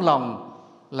đáu trong lòng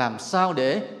làm sao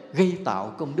để gây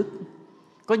tạo công đức.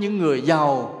 Có những người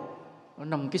giàu nó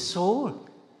nằm cái số,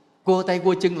 cua tay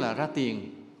cua chân là ra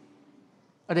tiền.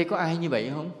 Ở đây có ai như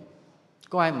vậy không?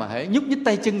 Có ai mà hễ nhúc nhích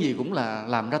tay chân gì cũng là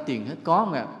làm ra tiền hết? Có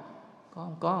không ạ?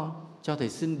 Có không? Cho thầy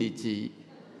xin địa chỉ.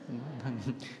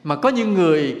 Mà có những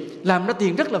người làm ra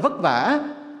tiền rất là vất vả,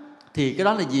 thì cái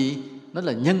đó là gì? Nó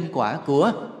là nhân quả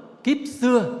của kiếp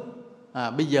xưa.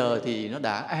 Bây giờ thì nó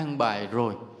đã an bài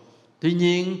rồi. Tuy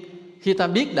nhiên khi ta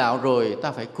biết đạo rồi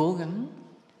ta phải cố gắng.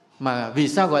 Mà vì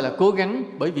sao gọi là cố gắng?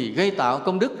 Bởi vì gây tạo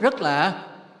công đức rất là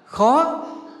khó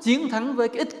chiến thắng với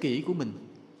cái ích kỷ của mình.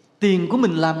 Tiền của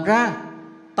mình làm ra,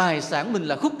 tài sản mình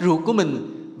là khúc ruột của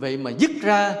mình, vậy mà dứt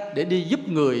ra để đi giúp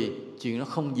người, chuyện nó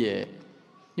không dễ.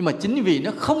 Nhưng mà chính vì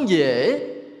nó không dễ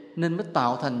nên mới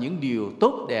tạo thành những điều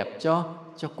tốt đẹp cho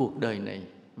cuộc đời này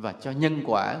và cho nhân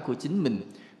quả của chính mình.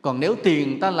 Còn nếu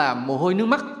tiền ta làm mồ hôi nước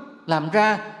mắt làm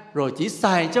ra rồi chỉ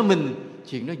xài cho mình,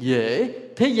 chuyện nó dễ.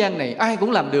 Thế gian này ai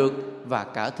cũng làm được, và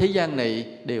cả thế gian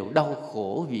này đều đau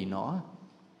khổ vì nó.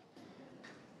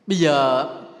 Bây giờ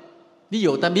ví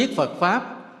dụ ta biết Phật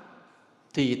Pháp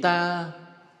thì ta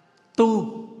tu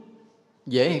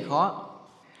dễ hay khó?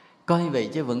 Coi vậy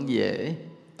chứ vẫn dễ.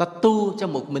 Ta tu cho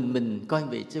một mình coi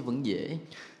vậy chứ vẫn dễ.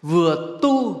 Vừa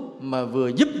tu mà vừa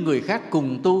giúp người khác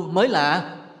cùng tu mới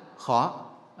là khó.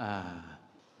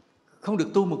 Không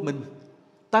được tu một mình.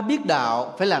 Ta biết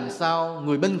đạo phải làm sao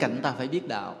người bên cạnh ta phải biết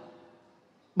đạo,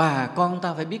 bà con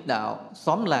ta phải biết đạo,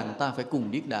 xóm làng ta phải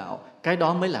cùng biết đạo. Cái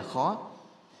đó mới là khó.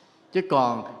 Chứ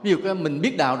còn ví dụ mình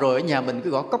biết đạo rồi, ở nhà mình cứ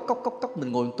gõ cốc cốc cốc cốc,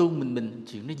 mình ngồi tu mình,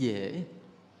 chuyện nó dễ.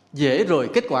 Dễ rồi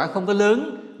kết quả không có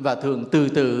lớn, và thường từ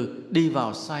từ đi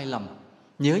vào sai lầm.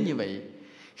 Nhớ như vậy.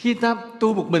 Khi ta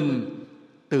tu một mình,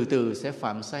 từ từ sẽ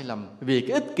phạm sai lầm. Vì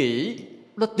cái ích kỷ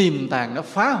nó tiềm tàng, nó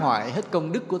phá hoại hết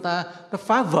công đức của ta, nó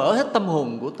phá vỡ hết tâm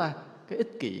hồn của ta, cái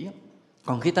ích kỷ.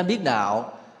 Còn khi ta biết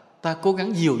đạo, ta cố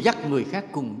gắng dìu dắt người khác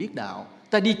cùng biết đạo.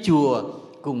 Ta đi chùa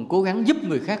cùng cố gắng giúp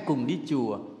người khác cùng đi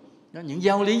chùa. Đó, những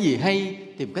giáo lý gì hay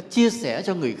tìm cách chia sẻ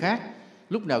cho người khác.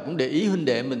 Lúc nào cũng để ý huynh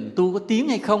đệ mình tu có tiếng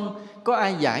hay không, có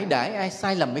ai giải đãi ai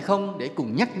sai lầm hay không, để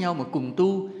cùng nhắc nhau mà cùng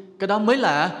tu. Cái đó mới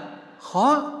là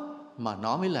khó, mà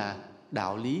nó mới là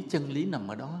đạo lý, chân lý nằm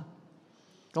ở đó.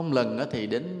 Có một lần thì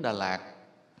đến Đà Lạt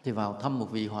thì vào thăm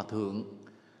một vị hòa thượng.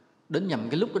 Đến nhầm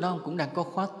cái lúc đó cũng đang có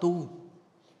khóa tu,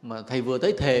 mà thầy vừa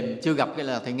tới thềm chưa gặp cái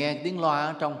là thầy nghe tiếng loa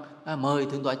ở trong: mời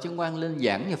Thượng tọa Chân Quang lên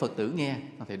giảng cho Phật tử nghe.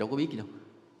 Thầy đâu có biết gì đâu,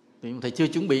 thầy chưa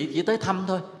chuẩn bị, chỉ tới thăm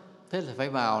thôi. Thế là phải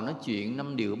vào nói chuyện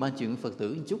 5 điều 3 chuyện với Phật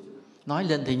tử một chút. Nói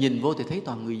lên thầy nhìn vô thì thấy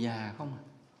toàn người già không.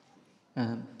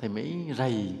 Thầy mới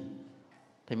rầy.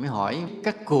 Thầy mới hỏi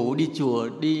các cụ đi chùa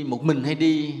đi một mình hay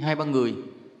đi 2-3 người?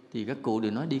 thì các cụ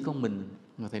đều nói đi con mình.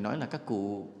 Mà thầy nói là các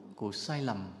cụ sai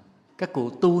lầm. Các cụ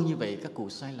tu như vậy các cụ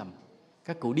sai lầm.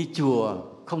 Các cụ đi chùa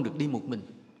không được đi một mình.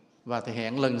 Và thầy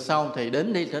hẹn lần sau thầy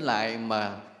đến đây trở lại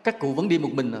mà các cụ vẫn đi một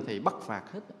mình là thầy bắt phạt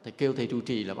hết. Thầy kêu thầy trụ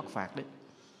trì là bắt phạt đấy.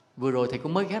 Vừa rồi thầy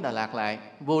cũng mới ghé Đà Lạt lại,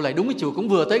 vô lại đúng cái chùa cũng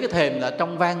vừa tới cái thềm là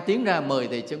trong vang tiếng ra mời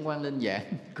thầy Chân Quang lên giảng.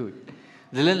 Cười.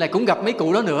 Rồi lên lại cũng gặp mấy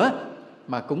cụ đó nữa,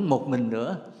 mà cũng một mình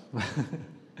nữa.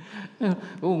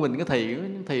 Cũng một mình cái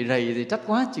thầy rầy thì trách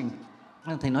quá chừng.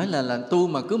 Thầy nói là tu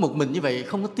mà cứ một mình như vậy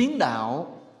không có tiến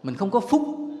đạo, mình không có phúc.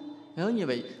 Nhớ như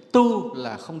vậy, tu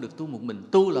là không được tu một mình,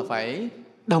 tu là phải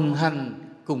đồng hành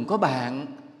cùng có bạn,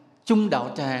 chung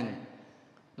đạo tràng.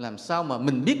 Làm sao mà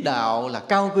mình biết đạo là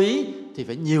cao quý thì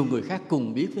phải nhiều người khác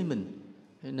cùng biết với mình.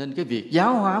 Nên cái việc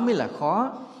giáo hóa mới là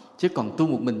khó, chứ còn tu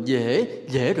một mình dễ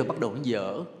rồi bắt đầu nó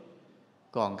dở.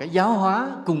 Còn cái giáo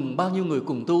hóa cùng bao nhiêu người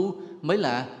cùng tu mới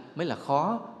là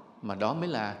khó, mà đó mới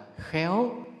là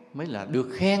khéo, mới là được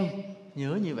khen.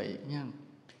 Nhớ như vậy nha.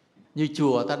 Như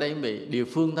chùa ta đây cũng vậy, địa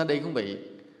phương ta đây cũng vậy,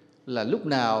 là lúc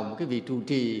nào một cái vị trụ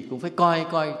trì cũng phải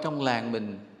coi trong làng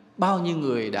mình bao nhiêu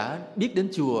người đã biết đến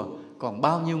chùa, còn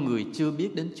bao nhiêu người chưa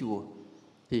biết đến chùa.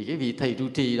 Thì cái vị thầy trụ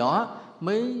trì đó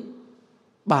mới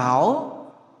bảo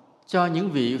cho những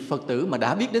vị Phật tử mà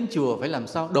đã biết đến chùa phải làm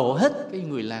sao độ hết cái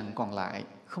người làng còn lại,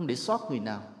 không để sót người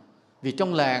nào. Vì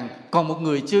trong làng còn một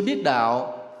người chưa biết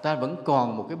đạo, ta vẫn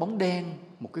còn một cái bóng đen,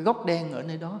 một cái góc đen ở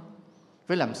nơi đó.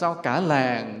 Phải làm sao cả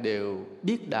làng đều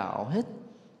biết đạo hết,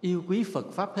 yêu quý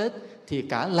Phật Pháp hết, thì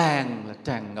cả làng là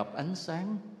tràn ngập ánh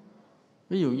sáng.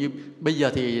 Ví dụ như bây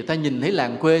giờ thì ta nhìn thấy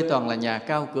làng quê toàn là nhà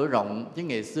cao cửa rộng, chứ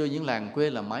ngày xưa những làng quê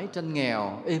là mái tranh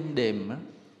nghèo, êm đềm,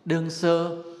 đơn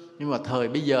sơ. Nhưng mà thời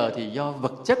bây giờ thì do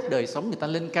vật chất đời sống người ta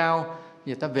lên cao,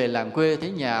 người ta về làng quê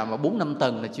thấy nhà mà 4-5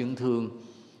 tầng là chuyện thường.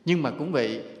 Nhưng mà cũng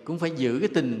vậy, cũng phải giữ cái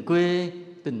tình quê,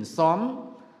 tình xóm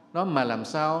đó, mà làm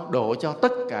sao độ cho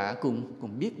tất cả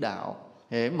cùng biết đạo.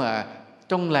 Để mà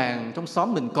trong làng, trong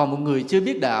xóm mình còn một người chưa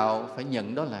biết đạo, phải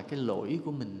nhận đó là cái lỗi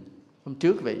của mình. Hôm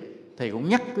trước vậy, thầy cũng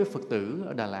nhắc với Phật tử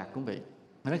ở Đà Lạt cũng vậy.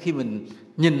 Nói khi mình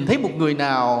nhìn thấy một người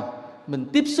nào, mình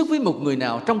tiếp xúc với một người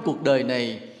nào trong cuộc đời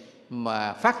này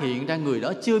mà phát hiện ra người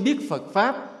đó chưa biết Phật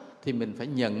Pháp, thì mình phải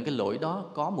nhận cái lỗi đó,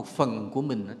 có một phần của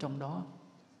mình ở trong đó.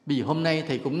 Bây giờ hôm nay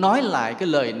thầy cũng nói lại cái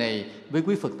lời này với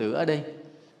quý Phật tử ở đây.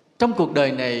 Trong cuộc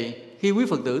đời này, khi quý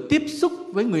Phật tử tiếp xúc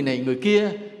với người này người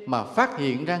kia mà phát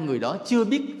hiện ra người đó chưa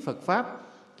biết Phật Pháp,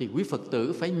 thì quý Phật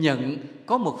tử phải nhận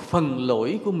có một phần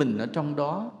lỗi của mình ở trong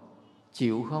đó.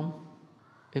 Chịu không?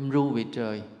 Em ru vậy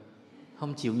trời,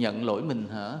 không chịu nhận lỗi mình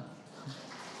hả?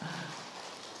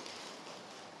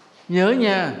 Nhớ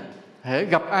nha, hễ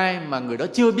gặp ai mà người đó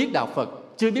chưa biết đạo Phật,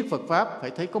 chưa biết Phật Pháp, phải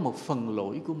thấy có một phần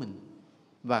lỗi của mình.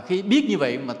 Và khi biết như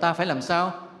vậy mà ta phải làm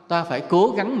sao? Ta phải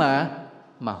cố gắng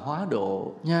mà hóa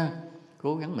độ nha.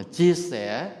 Cố gắng mà chia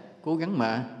sẻ, cố gắng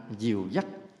mà dìu dắt.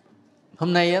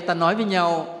 Hôm nay ta nói với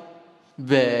nhau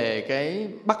về cái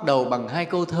bắt đầu bằng 2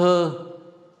 câu thơ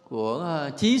của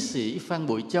chí sĩ Phan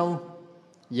Bội Châu.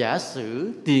 Giả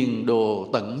sử tiền đồ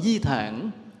tận di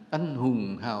thản, anh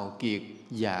hùng hào kiệt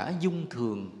giả dung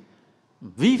thường.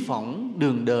 Ví phỏng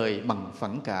đường đời bằng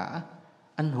phẳng cả,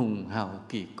 anh hùng hào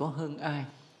kiệt có hơn ai.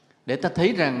 Để ta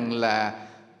thấy rằng là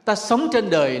ta sống trên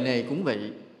đời này cũng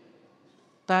vậy.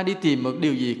 Ta đi tìm một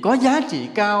điều gì có giá trị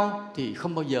cao thì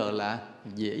không bao giờ là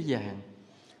dễ dàng.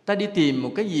 Ta đi tìm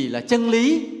một cái gì là chân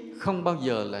lý không bao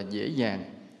giờ là dễ dàng.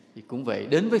 Thì cũng vậy,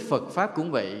 đến với Phật Pháp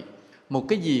cũng vậy. Một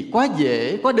cái gì quá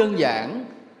dễ, quá đơn giản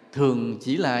thường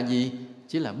chỉ là gì?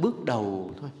 Chỉ là bước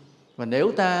đầu thôi. Và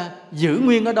nếu ta giữ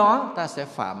nguyên ở đó, ta sẽ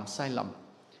phạm sai lầm.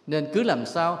 Nên cứ làm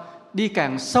sao đi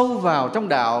càng sâu vào trong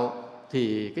đạo,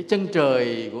 thì cái chân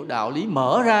trời của đạo lý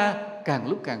mở ra càng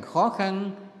lúc càng khó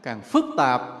khăn, càng phức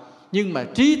tạp. Nhưng mà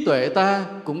trí tuệ ta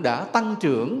cũng đã tăng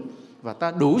trưởng, và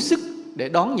ta đủ sức để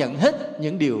đón nhận hết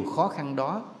những điều khó khăn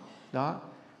đó.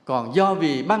 Còn do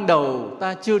vì ban đầu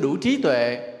ta chưa đủ trí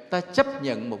tuệ, ta chấp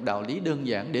nhận một đạo lý đơn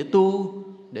giản để tu,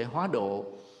 để hóa độ.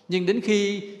 Nhưng đến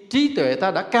khi trí tuệ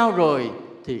ta đã cao rồi,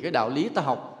 thì cái đạo lý ta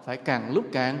học phải càng lúc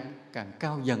càng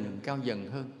cao dần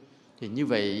hơn. Thì như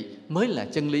vậy mới là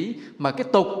chân lý. Mà cái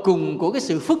tột cùng của cái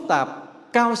sự phức tạp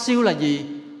cao siêu là gì?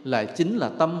 Là chính là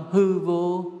tâm hư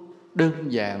vô, đơn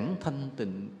giản, thanh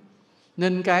tịnh.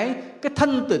 Nên cái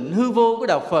thanh tịnh hư vô của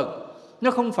đạo Phật,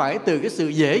 nó không phải từ cái sự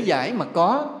dễ dãi mà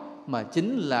có, mà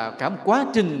chính là cả một quá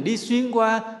trình đi xuyên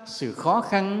qua sự khó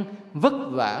khăn, vất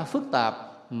vả, phức tạp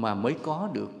mà mới có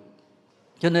được.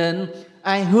 Cho nên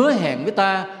ai hứa hẹn với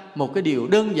ta một cái điều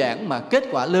đơn giản mà kết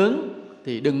quả lớn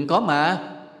thì đừng có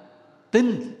mà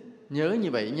tin. Nhớ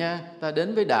như vậy nha. Ta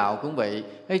đến với đạo cũng vậy,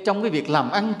 hay trong cái việc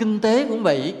làm ăn kinh tế cũng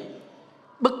vậy,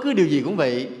 bất cứ điều gì cũng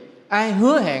vậy. Ai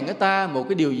hứa hẹn với ta một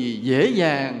cái điều gì dễ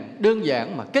dàng, đơn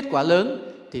giản mà kết quả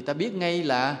lớn thì ta biết ngay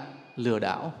là lừa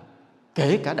đảo.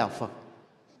 Kể cả đạo Phật,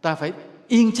 ta phải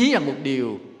yên chí rằng một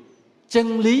điều: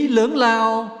 chân lý lớn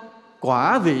lao,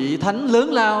 quả vị thánh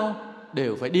lớn lao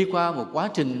đều phải đi qua một quá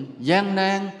trình gian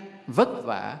nan, vất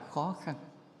vả, khó khăn.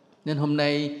 Nên hôm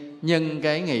nay nhân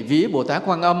cái ngày vía Bồ Tát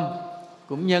Quan Âm,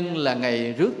 cũng nhân là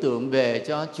ngày rước tượng về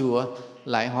cho chùa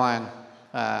Lại Hoàng,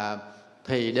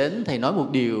 Thầy đến Thầy nói một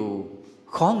điều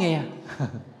khó nghe,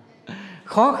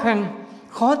 khó khăn,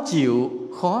 khó chịu,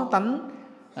 khó tánh,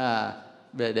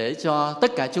 để cho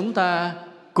tất cả chúng ta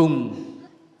cùng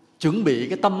chuẩn bị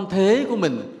cái tâm thế của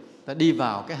mình, ta đi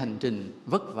vào cái hành trình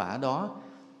vất vả đó.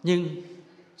 Nhưng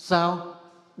sao?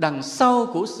 Đằng sau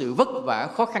của sự vất vả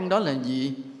khó khăn đó là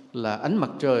gì? Là ánh mặt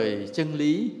trời chân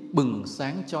lý bừng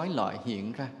sáng chói lọi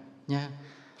hiện ra nha.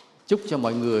 Chúc cho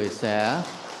mọi người sẽ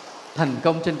thành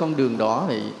công trên con đường đó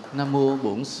vậy. Nam mô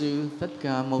Bổn Sư Thích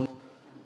Ca Mâu Ni.